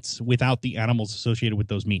have meats without the animals associated with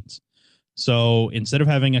those meats. So instead of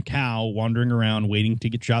having a cow wandering around waiting to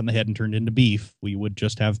get shot in the head and turned into beef, we would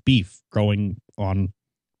just have beef growing on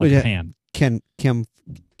a pan. I was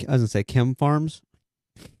gonna say chem farms,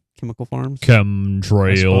 chemical farms,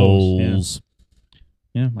 chemtrails.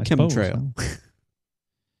 Yeah, I chemtrail.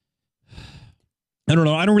 I don't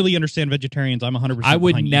know. I don't really understand vegetarians. I'm 100%. I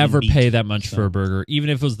would behind never eating pay meat, that much so. for a burger, even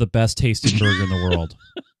if it was the best tasting burger in the world.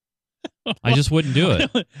 I just wouldn't do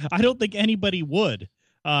it. I don't think anybody would.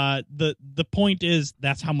 The point is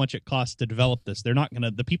that's how much it costs to develop this. They're not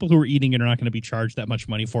gonna. The people who are eating it are not going to be charged that much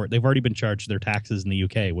money for it. They've already been charged their taxes in the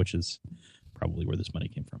UK, which is probably where this money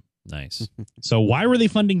came from. Nice. So why were they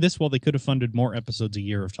funding this? Well, they could have funded more episodes a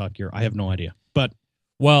year of Top Gear. I have no idea. But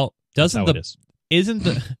Well, that's doesn't how it the is. isn't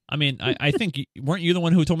the I mean, I think weren't you the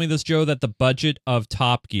one who told me this, Joe, that the budget of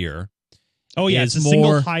Top Gear Oh yeah, is it's the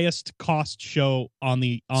single more- highest cost show on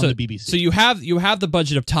the BBC. So you have the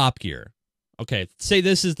budget of Top Gear. Okay, say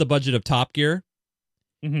this is the budget of Top Gear,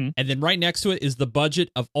 hmm and then right next to it is the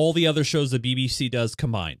budget of all the other shows the BBC does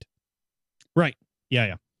combined. Right.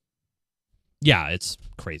 Yeah. Yeah, it's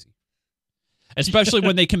crazy. Especially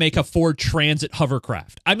when they can make a Ford Transit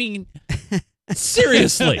hovercraft. I mean,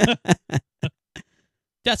 seriously.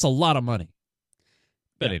 That's a lot of money.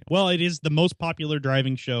 But anyway. Well, it is the most popular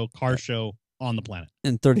driving show, car show on the planet.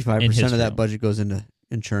 And 35% of history. that budget goes into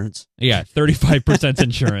insurance. Yeah, 35%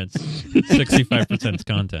 insurance, 65%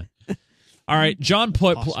 content. All right, John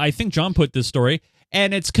put. Awesome. I think John put this story,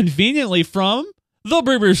 and it's conveniently from the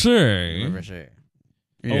BBC.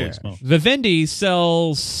 Holy smokes. Vivendi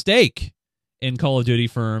sells stake in Call of Duty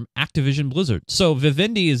firm Activision Blizzard. So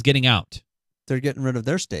Vivendi is getting out. They're getting rid of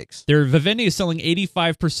their stakes. Vivendi is selling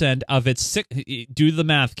 85% of its. Do the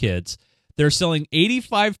math, kids. They're selling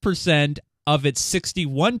 85% of its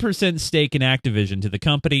 61% stake in Activision to the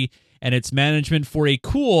company and its management for a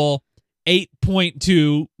cool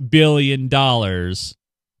 $8.2 billion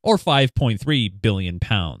or 5.3 billion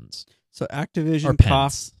pounds. So Or Activision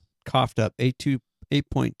pence. coughed up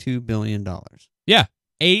 $8.2 billion. Yeah,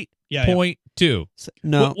 8.2. Yeah. So,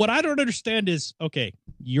 no. What I don't understand is, okay,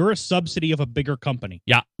 you're a subsidy of a bigger company.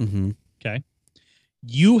 Mm-hmm. Okay.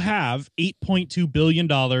 You have $8.2 billion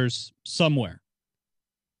somewhere.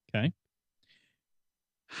 Okay.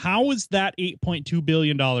 How is that $8.2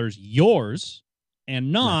 billion yours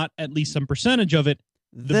and not at least some percentage of it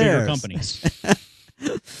the bigger companies?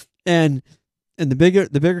 and the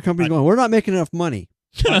bigger companies going, we're not making enough money.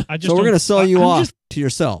 I just So we're don't- going to sell you I'm off just- to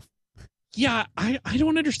yourself. Yeah, I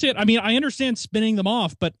don't understand. I mean, I understand spinning them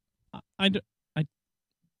off, but I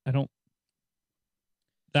don't.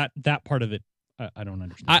 That part of it, I don't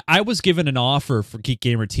understand. I was given an offer for Geek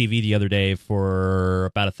Gamer TV the other day for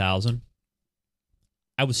about $1,000.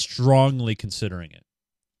 I was strongly considering it.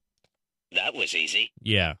 That was easy.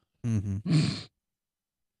 Yeah. Mm-hmm.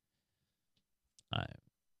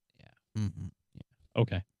 Mm-hmm.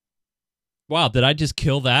 Okay. Wow, did I just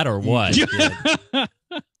kill that or what? Fair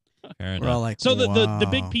We're enough. all like, So the wow.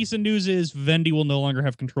 big piece of news is Vivendi will no longer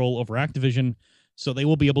have control over Activision, so they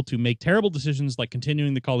will be able to make terrible decisions like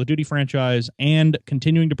continuing the Call of Duty franchise and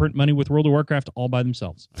continuing to print money with World of Warcraft all by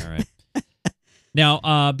themselves. All right.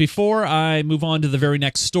 Now, before I move on to the very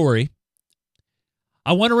next story,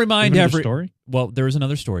 I want to remind Another story. Well, there is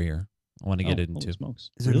another story here I want to get Oh, into. holy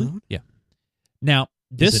smokes. Is there Really? another one? Now,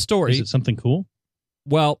 this Is it- story. is it something cool?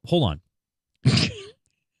 Well, hold on.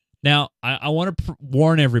 Now, I want to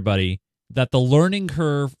warn everybody that the learning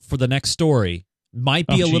curve for the next story might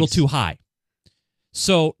be Oh, a little geez. too high.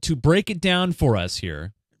 So, to break it down for us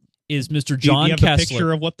here is Mr. Do you John have Kessler. a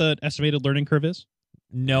picture of what the estimated learning curve is?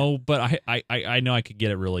 No, but I know I could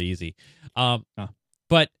get it really easy. Oh.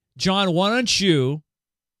 But John, why don't you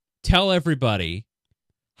tell everybody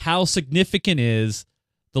how significant is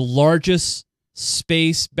the largest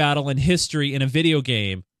space battle in history in a video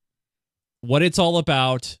game, what it's all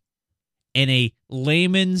about, in a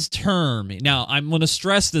layman's term. Now, I'm going to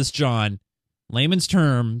stress this, John. Layman's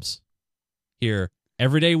terms here,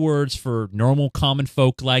 everyday words for normal common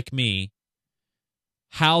folk like me.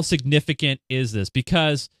 How significant is this?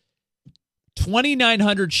 Because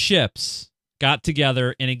 2,900 ships got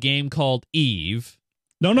together in a game called Eve.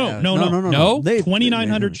 No. No?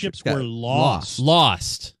 2,900 ships got were lost.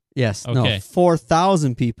 Lost. Yes. Okay. No.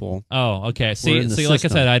 4,000 people. Oh, okay. We're See, in the like I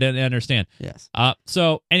system. said, I didn't understand. Yes.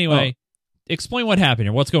 So anyway, explain what happened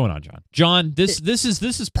here. What's going on, John? John, this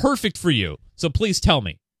is perfect for you. So please tell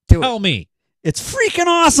me. Do it. Tell me. It's freaking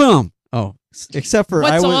awesome. Oh, except for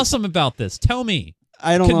What's I was, awesome about this? Tell me.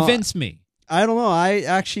 I don't know. Convince me. I don't know. I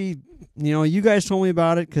actually, you guys told me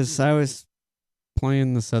about it because I was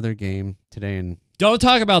playing this other game today, and Don't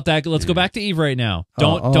talk about that. Let's go back to Eve right now.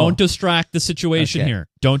 Don't distract the situation Okay. here.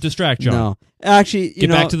 Don't distract, John. no, actually, Get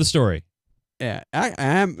back to the story. yeah, I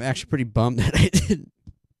am actually pretty bummed that I didn't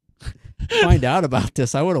find out about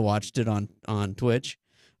this. I would have watched it on Twitch.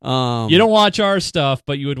 You don't watch our stuff,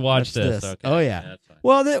 but you would watch Watch this. this. Okay. Oh, yeah. That's fine.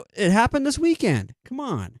 Well, it happened this weekend. Come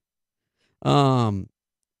on.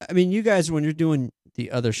 I mean, you guys, when you're doing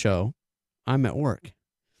the other show, I'm at work.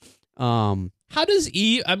 How does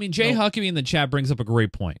Eve? I mean, Jay Huckabee in the chat brings up a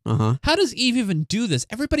great point. Uh-huh. How does Eve even do this?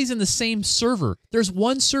 Everybody's in the same server. There's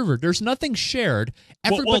one server. There's nothing shared.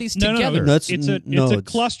 Everybody's together. That's It's a nodes.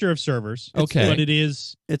 cluster of servers. Okay. But it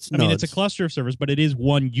is. It's I mean, nodes. it's a cluster of servers, but it is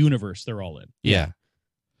one universe they're all in. Yeah.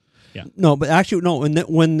 No, but actually, no.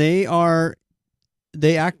 When they are,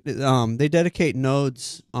 they dedicate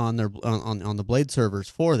nodes on their on the Blade servers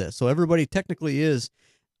for this. So everybody technically is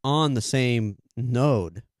on the same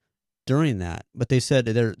node during that. But they said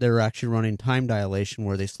they're actually running time dilation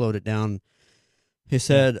where they slowed it down. He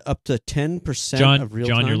said up to 10% of real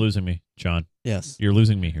time. John, you're losing me. John, Yes. you're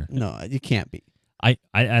losing me here. No, you can't be. I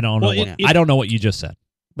don't know. Well, I don't know what you just said.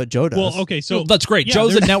 But Joe does. Well, okay, so Well, that's great. yeah,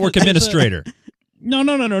 Joe's a there's- network there's a- administrator. No.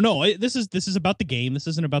 This is about the game. This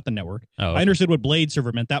isn't about the network. Oh, okay. I understood what Blade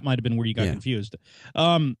server meant. That might have been where you got Yeah. confused.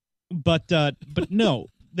 But no,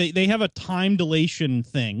 they have a time dilation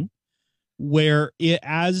thing where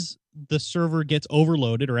as the server gets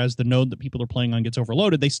overloaded, or as the node that people are playing on gets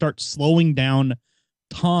overloaded, they start slowing down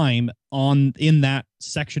time in that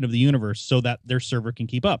section of the universe so that their server can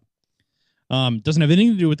keep up. Doesn't have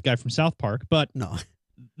anything to do with the guy from South Park, but no.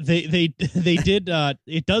 they did.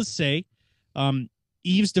 It does say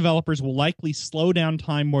Eve's developers will likely slow down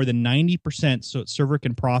time more than 90% so its server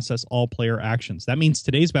can process all player actions. That means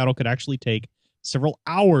today's battle could actually take several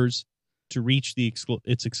hours to reach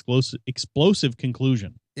its explosive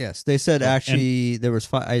conclusion. Yes, they said actually there was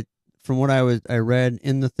five. From what I read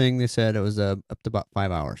in the thing, they said it was up to about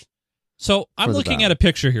 5 hours. So I'm For the looking battle. at a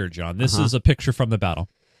picture here, John. This is a picture from the battle.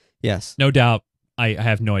 Yes. No doubt. I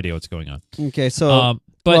have no idea what's going on. Okay, so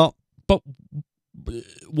but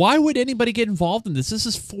why would anybody get involved in this? This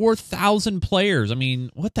is 4,000 players. I mean,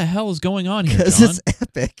 what the hell is going on here, because John? it's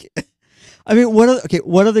epic. I mean,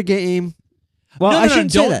 what other game? Well, I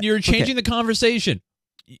shouldn't say that. You're Okay. changing the conversation.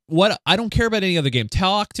 What? I don't care about any other game.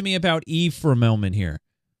 Talk to me about Eve for a moment here.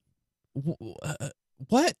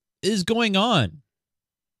 What is going on?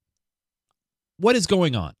 What is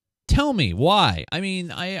going on? Tell me why. I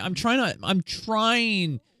mean, I'm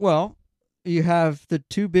trying. Well, you have the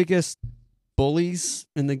two biggest bullies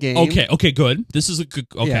in the game. Okay, good. This is a good.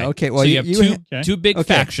 Okay, Yeah, okay, well, so you you have two big okay.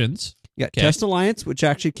 factions. You got Okay. Test Alliance, which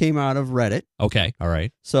actually came out of Reddit. Okay, all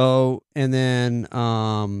right. So, and then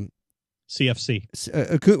CFC.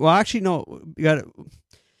 well, actually, no, you got it.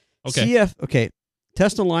 Okay. Okay,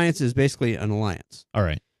 Test Alliance is basically an alliance. All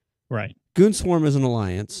right. Right. Goon Swarm is an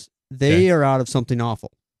alliance. They are out of Something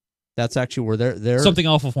Awful. That's actually where they're Something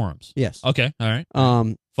Awful Forums. Yes. Okay, all right.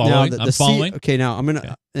 Now Following. I'm following. Okay, now I'm gonna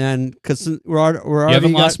Okay. and because we're already You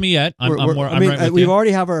haven't got- lost me yet. I'm we're- right with we've you.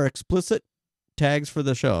 already have our explicit tags for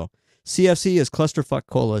the show. CFC is Clusterfuck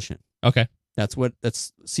Coalition. Okay. That's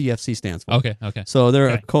CFC stands for. Okay. So they're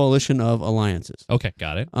a Okay. coalition of alliances. Okay,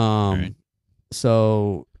 got it. right.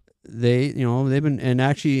 So they've been and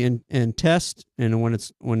actually in test and when it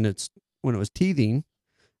was teething,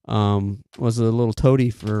 was a little toady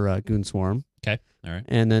for Goon Swarm. Okay, all right.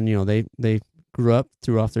 And then they grew up,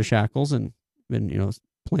 threw off their shackles, and been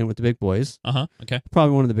playing with the big boys. Okay.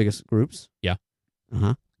 Probably one of the biggest groups. Yeah.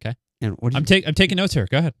 Okay. And what? I'm taking notes here.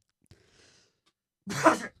 Go ahead.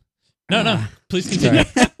 No. Please continue.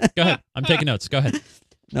 Go ahead. I'm taking notes. Go ahead.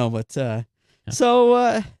 No, but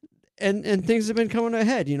so and things have been coming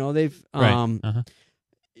ahead. They've Right.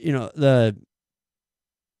 The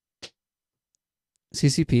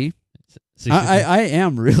CCP. CCP. I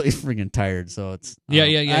am really freaking tired, so it's Yeah.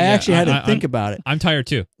 I actually had to think about it. I'm tired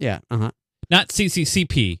too. Yeah. Not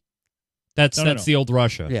CCCP. That's No. the old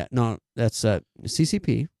Russia. Yeah. No, that's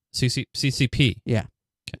CCP. CCP. Yeah.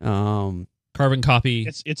 Carbon copy.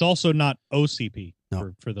 It's also not OCP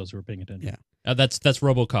No. for those who are paying attention. Yeah. That's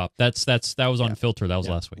RoboCop. That was on Yeah. Filter. That was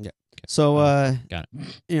Yeah. last week. Yeah. So Got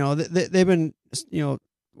it. they've been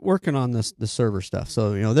working on the server stuff.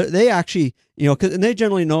 So they actually and they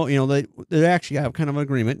generally know they actually have kind of an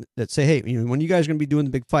agreement that say, hey, when you guys are going to be doing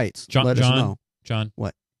the big fights, let us know. John.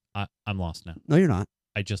 What? I'm lost now. No, you're not.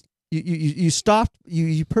 I just You stopped.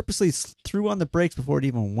 You purposely threw on the brakes before it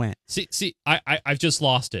even went. see. I've just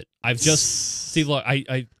lost it. I've just see. Look,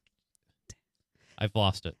 I've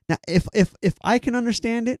lost it. Now, if I can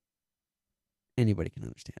understand it, anybody can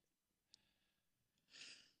understand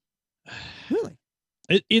it. Really?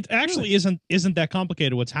 It actually isn't that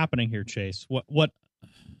complicated what's happening here, Chase. What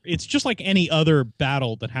it's just like any other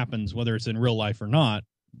battle that happens, whether it's in real life or not.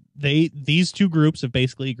 These two groups have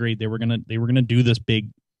basically agreed they were gonna do this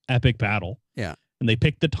big epic battle. Yeah. And they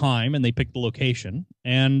picked the time and they picked the location,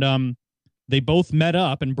 and they both met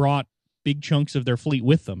up and brought big chunks of their fleet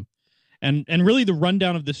with them. And really the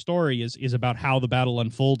rundown of this story is about how the battle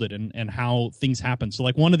unfolded and how things happened. So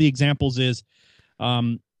like one of the examples is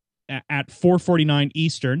at 4:49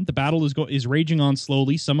 Eastern, the battle is raging on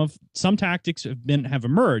slowly. Some tactics have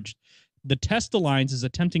emerged. The Test Alliance is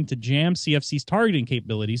attempting to jam CFC's targeting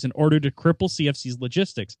capabilities in order to cripple CFC's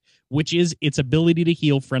logistics, which is its ability to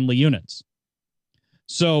heal friendly units.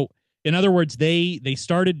 So, in other words, they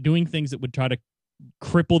started doing things that would try to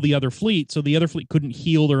cripple the other fleet, so the other fleet couldn't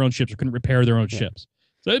heal their own ships or couldn't repair their own ships.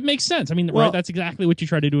 So it makes sense. I mean, right? That's exactly what you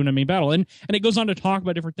try to do in a main battle. And it goes on to talk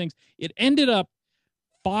about different things. It ended up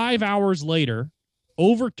 5 hours later,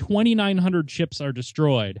 over 2,900 ships are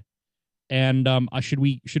destroyed. And should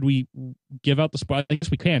we give out the spot? I guess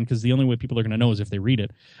we can, because the only way people are going to know is if they read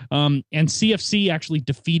it. And CFC actually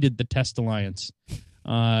defeated the Test Alliance.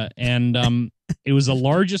 It was the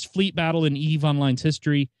largest fleet battle in EVE Online's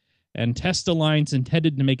history. And Test Alliance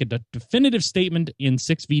intended to make a definitive statement in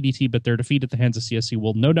 6 VDT, but their defeat at the hands of CFC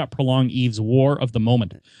will no doubt prolong EVE's war of the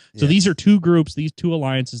moment. So these are two groups, these two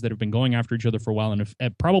alliances that have been going after each other for a while and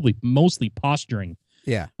have probably mostly posturing.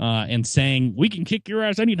 And saying, we can kick your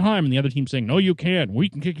ass anytime. And the other team saying, no, you can't. We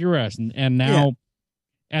can kick your ass. And now,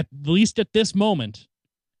 at least at this moment,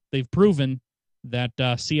 they've proven that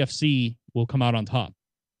CFC will come out on top.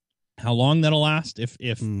 How long that'll last, if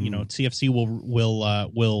CFC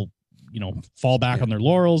will fall back on their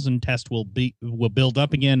laurels and Test will build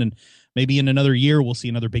up again, and maybe in another year we'll see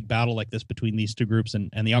another big battle like this between these two groups, and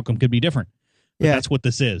the outcome could be different. But that's what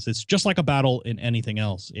this is. It's just like a battle in anything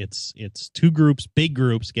else. It's two groups, big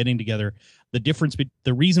groups, getting together.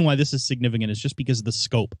 The reason why this is significant is just because of the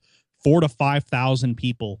scope. 4,000 to 5,000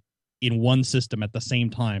 people in one system at the same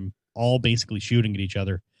time, all basically shooting at each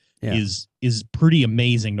other, is pretty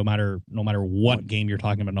amazing. No matter what game you're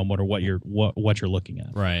talking about, no matter what you're looking at.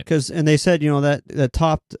 Right. And they said that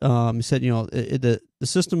topped. Said the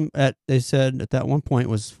system they said at that one point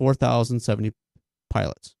was 4,070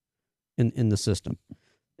 pilots in the system.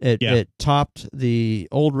 It topped the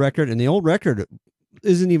old record, and the old record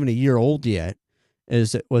isn't even a year old yet.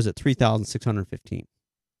 Was at 3,615.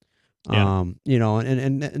 And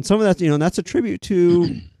some of that, that's a tribute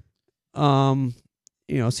to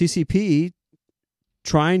CCP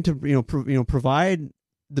trying to provide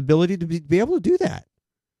the ability to be able to do that.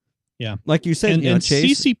 Yeah, like you said, and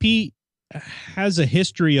Chase, CCP has a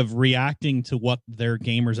history of reacting to what their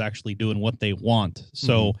gamers actually do and what they want.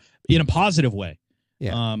 So in a positive way.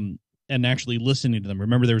 Yeah. And actually listening to them.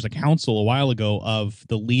 Remember, there was a council a while ago of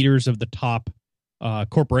the leaders of the top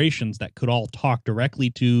corporations that could all talk directly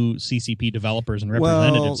to CCP developers and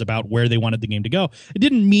representatives about where they wanted the game to go. It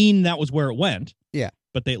didn't mean that was where it went. Yeah.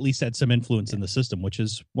 But they at least had some influence in the system, which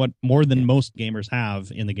is what more than most gamers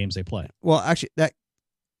have in the games they play. Well, actually, that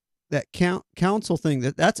council thing,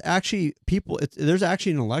 that's actually people. There's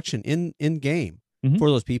actually an election in game for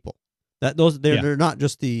those people. They're not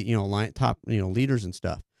just the top leaders and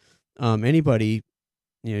stuff. Anybody,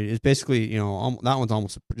 is basically that one's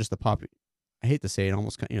almost just I hate to say it,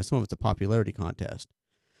 almost some of it's a popularity contest.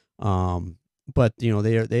 But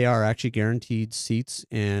they are actually guaranteed seats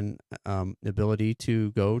and the ability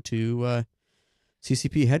to go to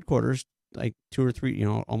CCP headquarters like 2 or 3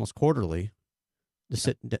 almost quarterly to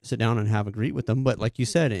sit down and have a greet with them. But like you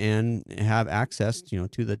said, and have access to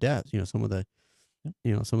the devs, some of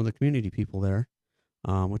the community people there,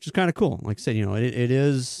 which is kind of cool. Like I said, it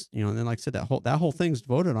is and then like I said, that whole thing's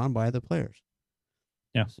voted on by the players.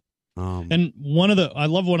 Yeah. And I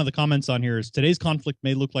love one of the comments on here is today's conflict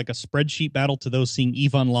may look like a spreadsheet battle to those seeing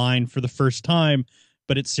EVE Online for the first time,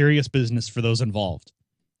 but it's serious business for those involved,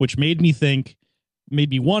 which made me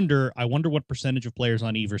wonder, I wonder what percentage of players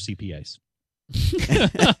on EVE are CPAs.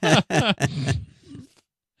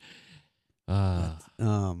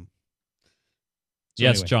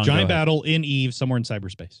 Yes, anyway, John. Giant battle in EVE somewhere in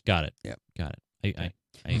cyberspace. Got it. Yep. Got it. I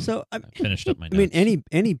finished up my notes. I mean,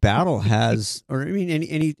 any battle has, or I mean,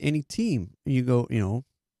 any team you go,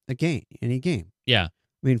 any game. Yeah. I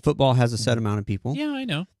mean, football has a set amount of people. Yeah, I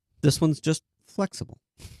know. This one's just flexible.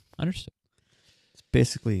 Understood. It's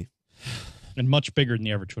basically, and much bigger than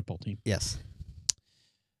the average football team. Yes.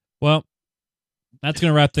 Well, that's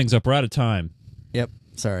going to wrap things up. We're out of time. Yep.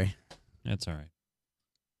 Sorry. That's all right.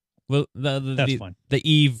 Well, that's fine. The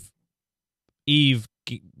Eve,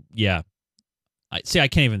 yeah. I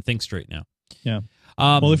can't even think straight now. Yeah.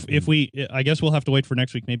 Well, if we, I guess we'll have to wait for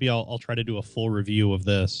next week. Maybe I'll try to do a full review of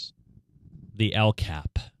this. The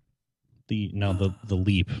LCAP. The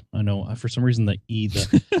leap. I know for some reason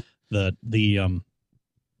there's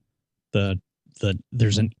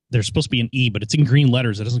supposed to be an E, but it's in green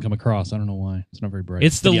letters. It doesn't come across. I don't know why. It's not very bright.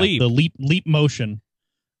 It's the leap. The leap motion.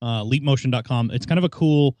 Leapmotion.com. It's kind of a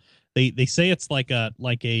cool They say it's like a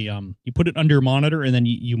you put it under your monitor and then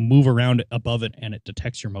you move around above it and it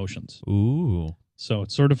detects your motions. Ooh. So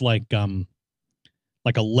it's sort of like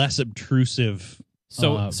a less obtrusive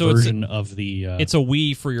So version of the. It's a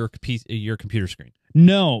Wii for your computer screen.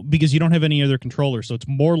 No, because you don't have any other controller, so it's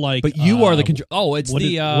more like. But you are the control. Oh, it's what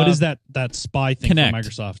is that spy thing Kinect. from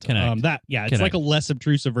Microsoft? Kinect. It's Kinect. like a less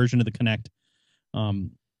obtrusive version of the Kinect.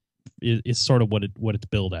 Is sort of what it's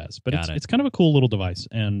billed as, but it's kind of a cool little device,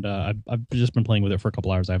 and I've just been playing with it for a couple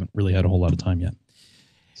hours. I haven't really had a whole lot of time yet.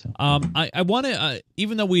 So. I want to,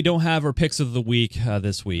 even though we don't have our picks of the week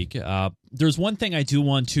this week, there's one thing I do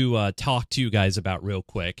want to talk to you guys about real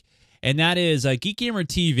quick, and that is Geek Gamer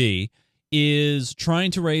TV is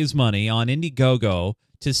trying to raise money on Indiegogo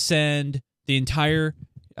to send the entire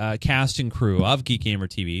cast and crew of Geek Gamer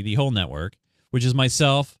TV, the whole network, which is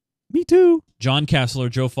myself, Me too. John Kessler,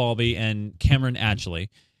 Joe Falby, and Cameron Atchley,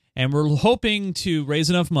 and we're hoping to raise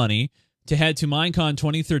enough money to head to Minecon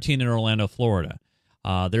 2013 in Orlando, Florida.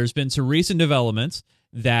 There's been some recent developments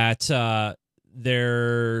that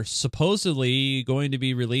they're supposedly going to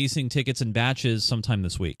be releasing tickets in batches sometime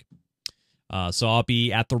this week. So I'll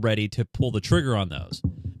be at the ready to pull the trigger on those.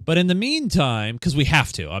 But in the meantime, because we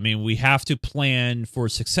have to, we have to plan for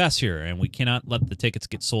success here, and we cannot let the tickets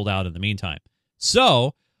get sold out in the meantime.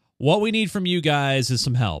 So what we need from you guys is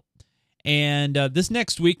some help. And this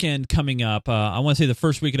next weekend coming up, I want to say the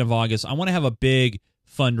first weekend of August, I want to have a big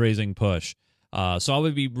fundraising push. So I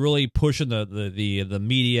would be really pushing the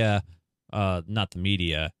media, not the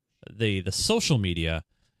media, the social media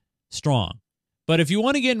strong. But if you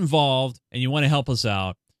want to get involved and you want to help us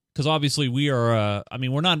out, because obviously we are,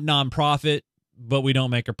 we're not nonprofit, but we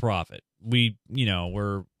don't make a profit.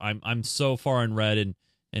 I'm so far in red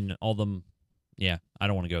and all them. Yeah, I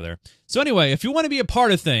don't want to go there. So anyway, if you want to be a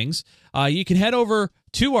part of things, you can head over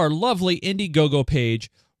to our lovely Indiegogo page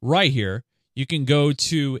right here. You can go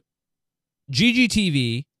to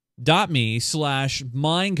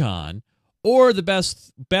ggtv.me/Minecon, or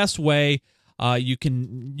the best way you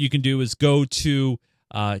can do is go to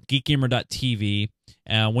geekgamer.tv.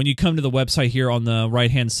 When you come to the website here on the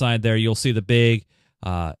right-hand side there, you'll see the big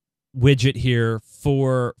widget here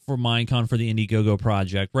for Minecon for the Indiegogo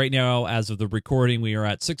project. Right now, as of the recording, we are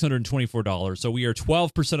at $624, so we are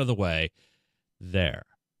 12% of the way there.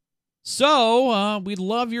 So we'd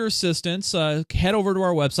love your assistance. Head over to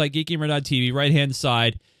our website, geekgamer.tv, right-hand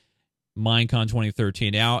side, Minecon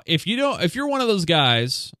 2013. Now, if you're one of those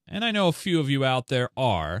guys, and I know a few of you out there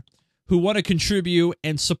are, who want to contribute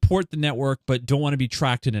and support the network but don't want to be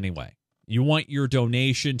tracked in any way, you want your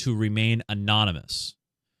donation to remain anonymous.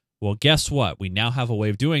 Well, guess what? We now have a way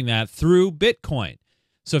of doing that through Bitcoin.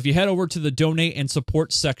 So if you head over to the donate and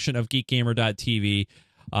support section of geekgamer.tv,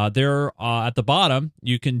 there at the bottom,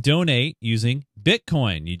 you can donate using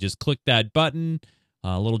Bitcoin. You just click that button,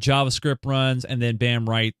 a little JavaScript runs, and then bam,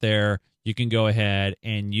 right there, you can go ahead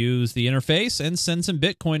and use the interface and send some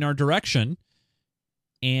Bitcoin our direction.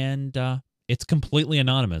 And it's completely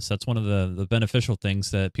anonymous. That's one of the beneficial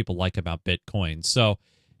things that people like about Bitcoin. So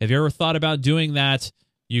if you ever thought about doing that,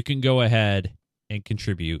 you can go ahead and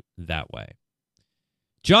contribute that way.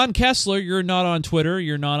 John Kessler, you're not on Twitter,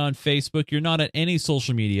 you're not on Facebook, you're not at any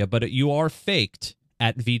social media, but you are faked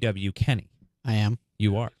at VW Kenny. I am.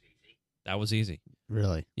 You are. That was easy.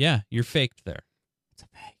 Really? Yeah, you're faked there. It's a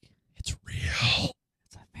fake. It's real.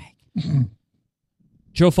 It's a fake.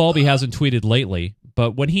 Joe Falby hasn't tweeted lately,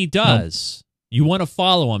 but when he does, you want to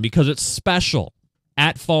follow him because it's special.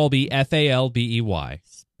 At Falby, Falbey.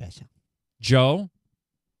 Special. Joe,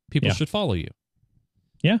 people should follow you.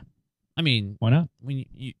 Yeah. Why not?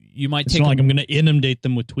 You might it's take not like I'm going to inundate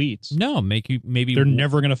them with tweets. No, maybe they're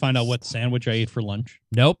never going to find out what sandwich I ate for lunch.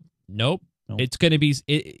 Nope. It's going to be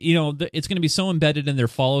it's going to be so embedded in their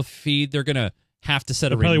follow feed. They're going to have to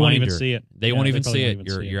set a reminder. Probably won't even see it. They won't even see it.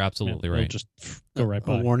 You're absolutely right. Just go right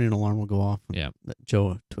by. A warning alarm will go off. Yeah. That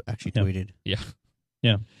Joe actually tweeted.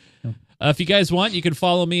 Yeah. If you guys want, you can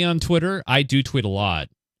follow me on Twitter. I do tweet a lot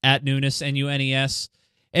at Nunes, Nunes.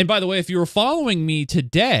 And by the way, if you were following me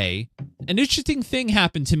today, an interesting thing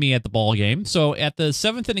happened to me at the ball game. So at the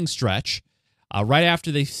 7th inning stretch, right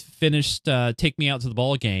after they finished take me out to the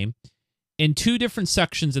ball game, in two different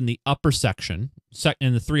sections in the upper section,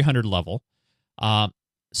 in the 300 level,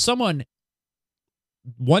 someone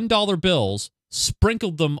 $1 bills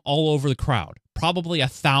sprinkled them all over the crowd, probably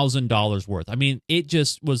 $1,000 worth. It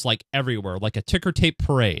just was like everywhere, like a ticker tape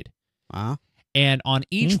parade. Wow. And on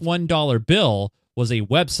each $1 bill was a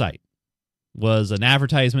website, was an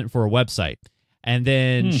advertisement for a website. And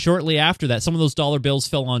then shortly after that, some of those dollar bills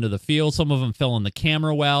fell onto the field. Some of them fell in the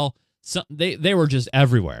camera well. They were just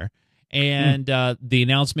everywhere. and the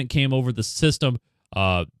announcement came over the system.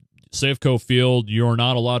 Safeco Field, you're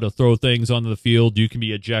not allowed to throw things onto the field. You can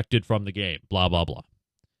be ejected from the game. Blah blah blah.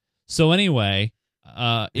 So anyway,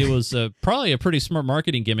 it was probably a pretty smart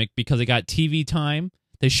marketing gimmick because it got TV time.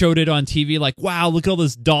 They showed it on TV like, wow, look at all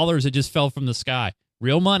those dollars that just fell from the sky.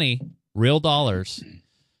 Real money, real dollars.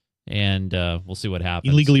 And we'll see what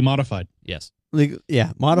happens. Illegally modified. Yes.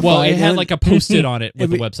 Yeah, modified. Well, it had and- like a post-it on it with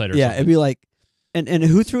the website or yeah, something. it'd be like, and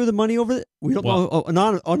who threw the money over? We don't Well-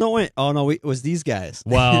 know. Oh no, it was these guys.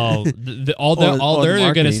 Well, all Or they're going to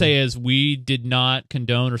marketing. say is we did not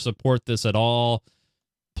condone or support this at all.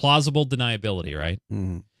 Plausible deniability, right?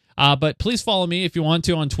 Mhm. But please follow me if you want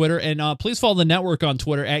to on Twitter, and please follow the network on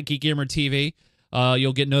Twitter at GeekGamerTV.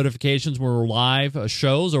 You'll get notifications when we're live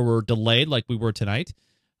shows or we're delayed like we were tonight.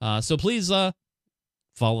 So please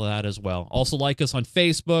follow that as well. Also like us on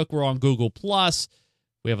Facebook. We're on Google+.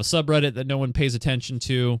 We have a subreddit that no one pays attention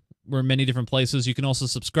to. We're in many different places. You can also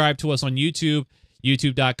subscribe to us on YouTube,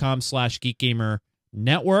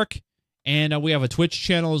 youtube.com/GeekGamerNetwork. And we have a Twitch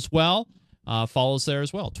channel as well. Follow us there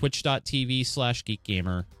as well,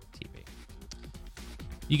 twitch.tv/GeekGamerTV.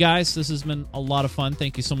 You guys, this has been a lot of fun.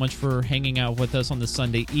 Thank you so much for hanging out with us on this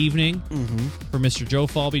Sunday evening. For Mr. Joe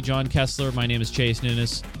Falby, John Kessler, my name is Chase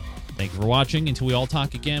Nunes. Thank you for watching. Until we all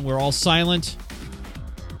talk again, we're all silent.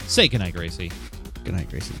 Say goodnight, Gracie. Good night,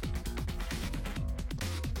 Gracie.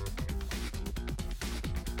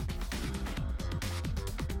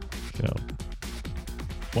 Joe.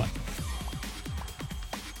 What?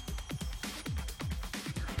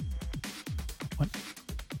 What?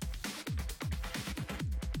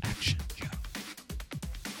 Action, Joe.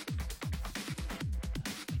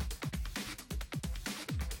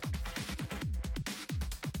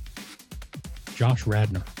 Josh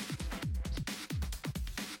Radner.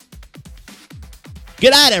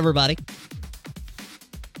 Good night, everybody.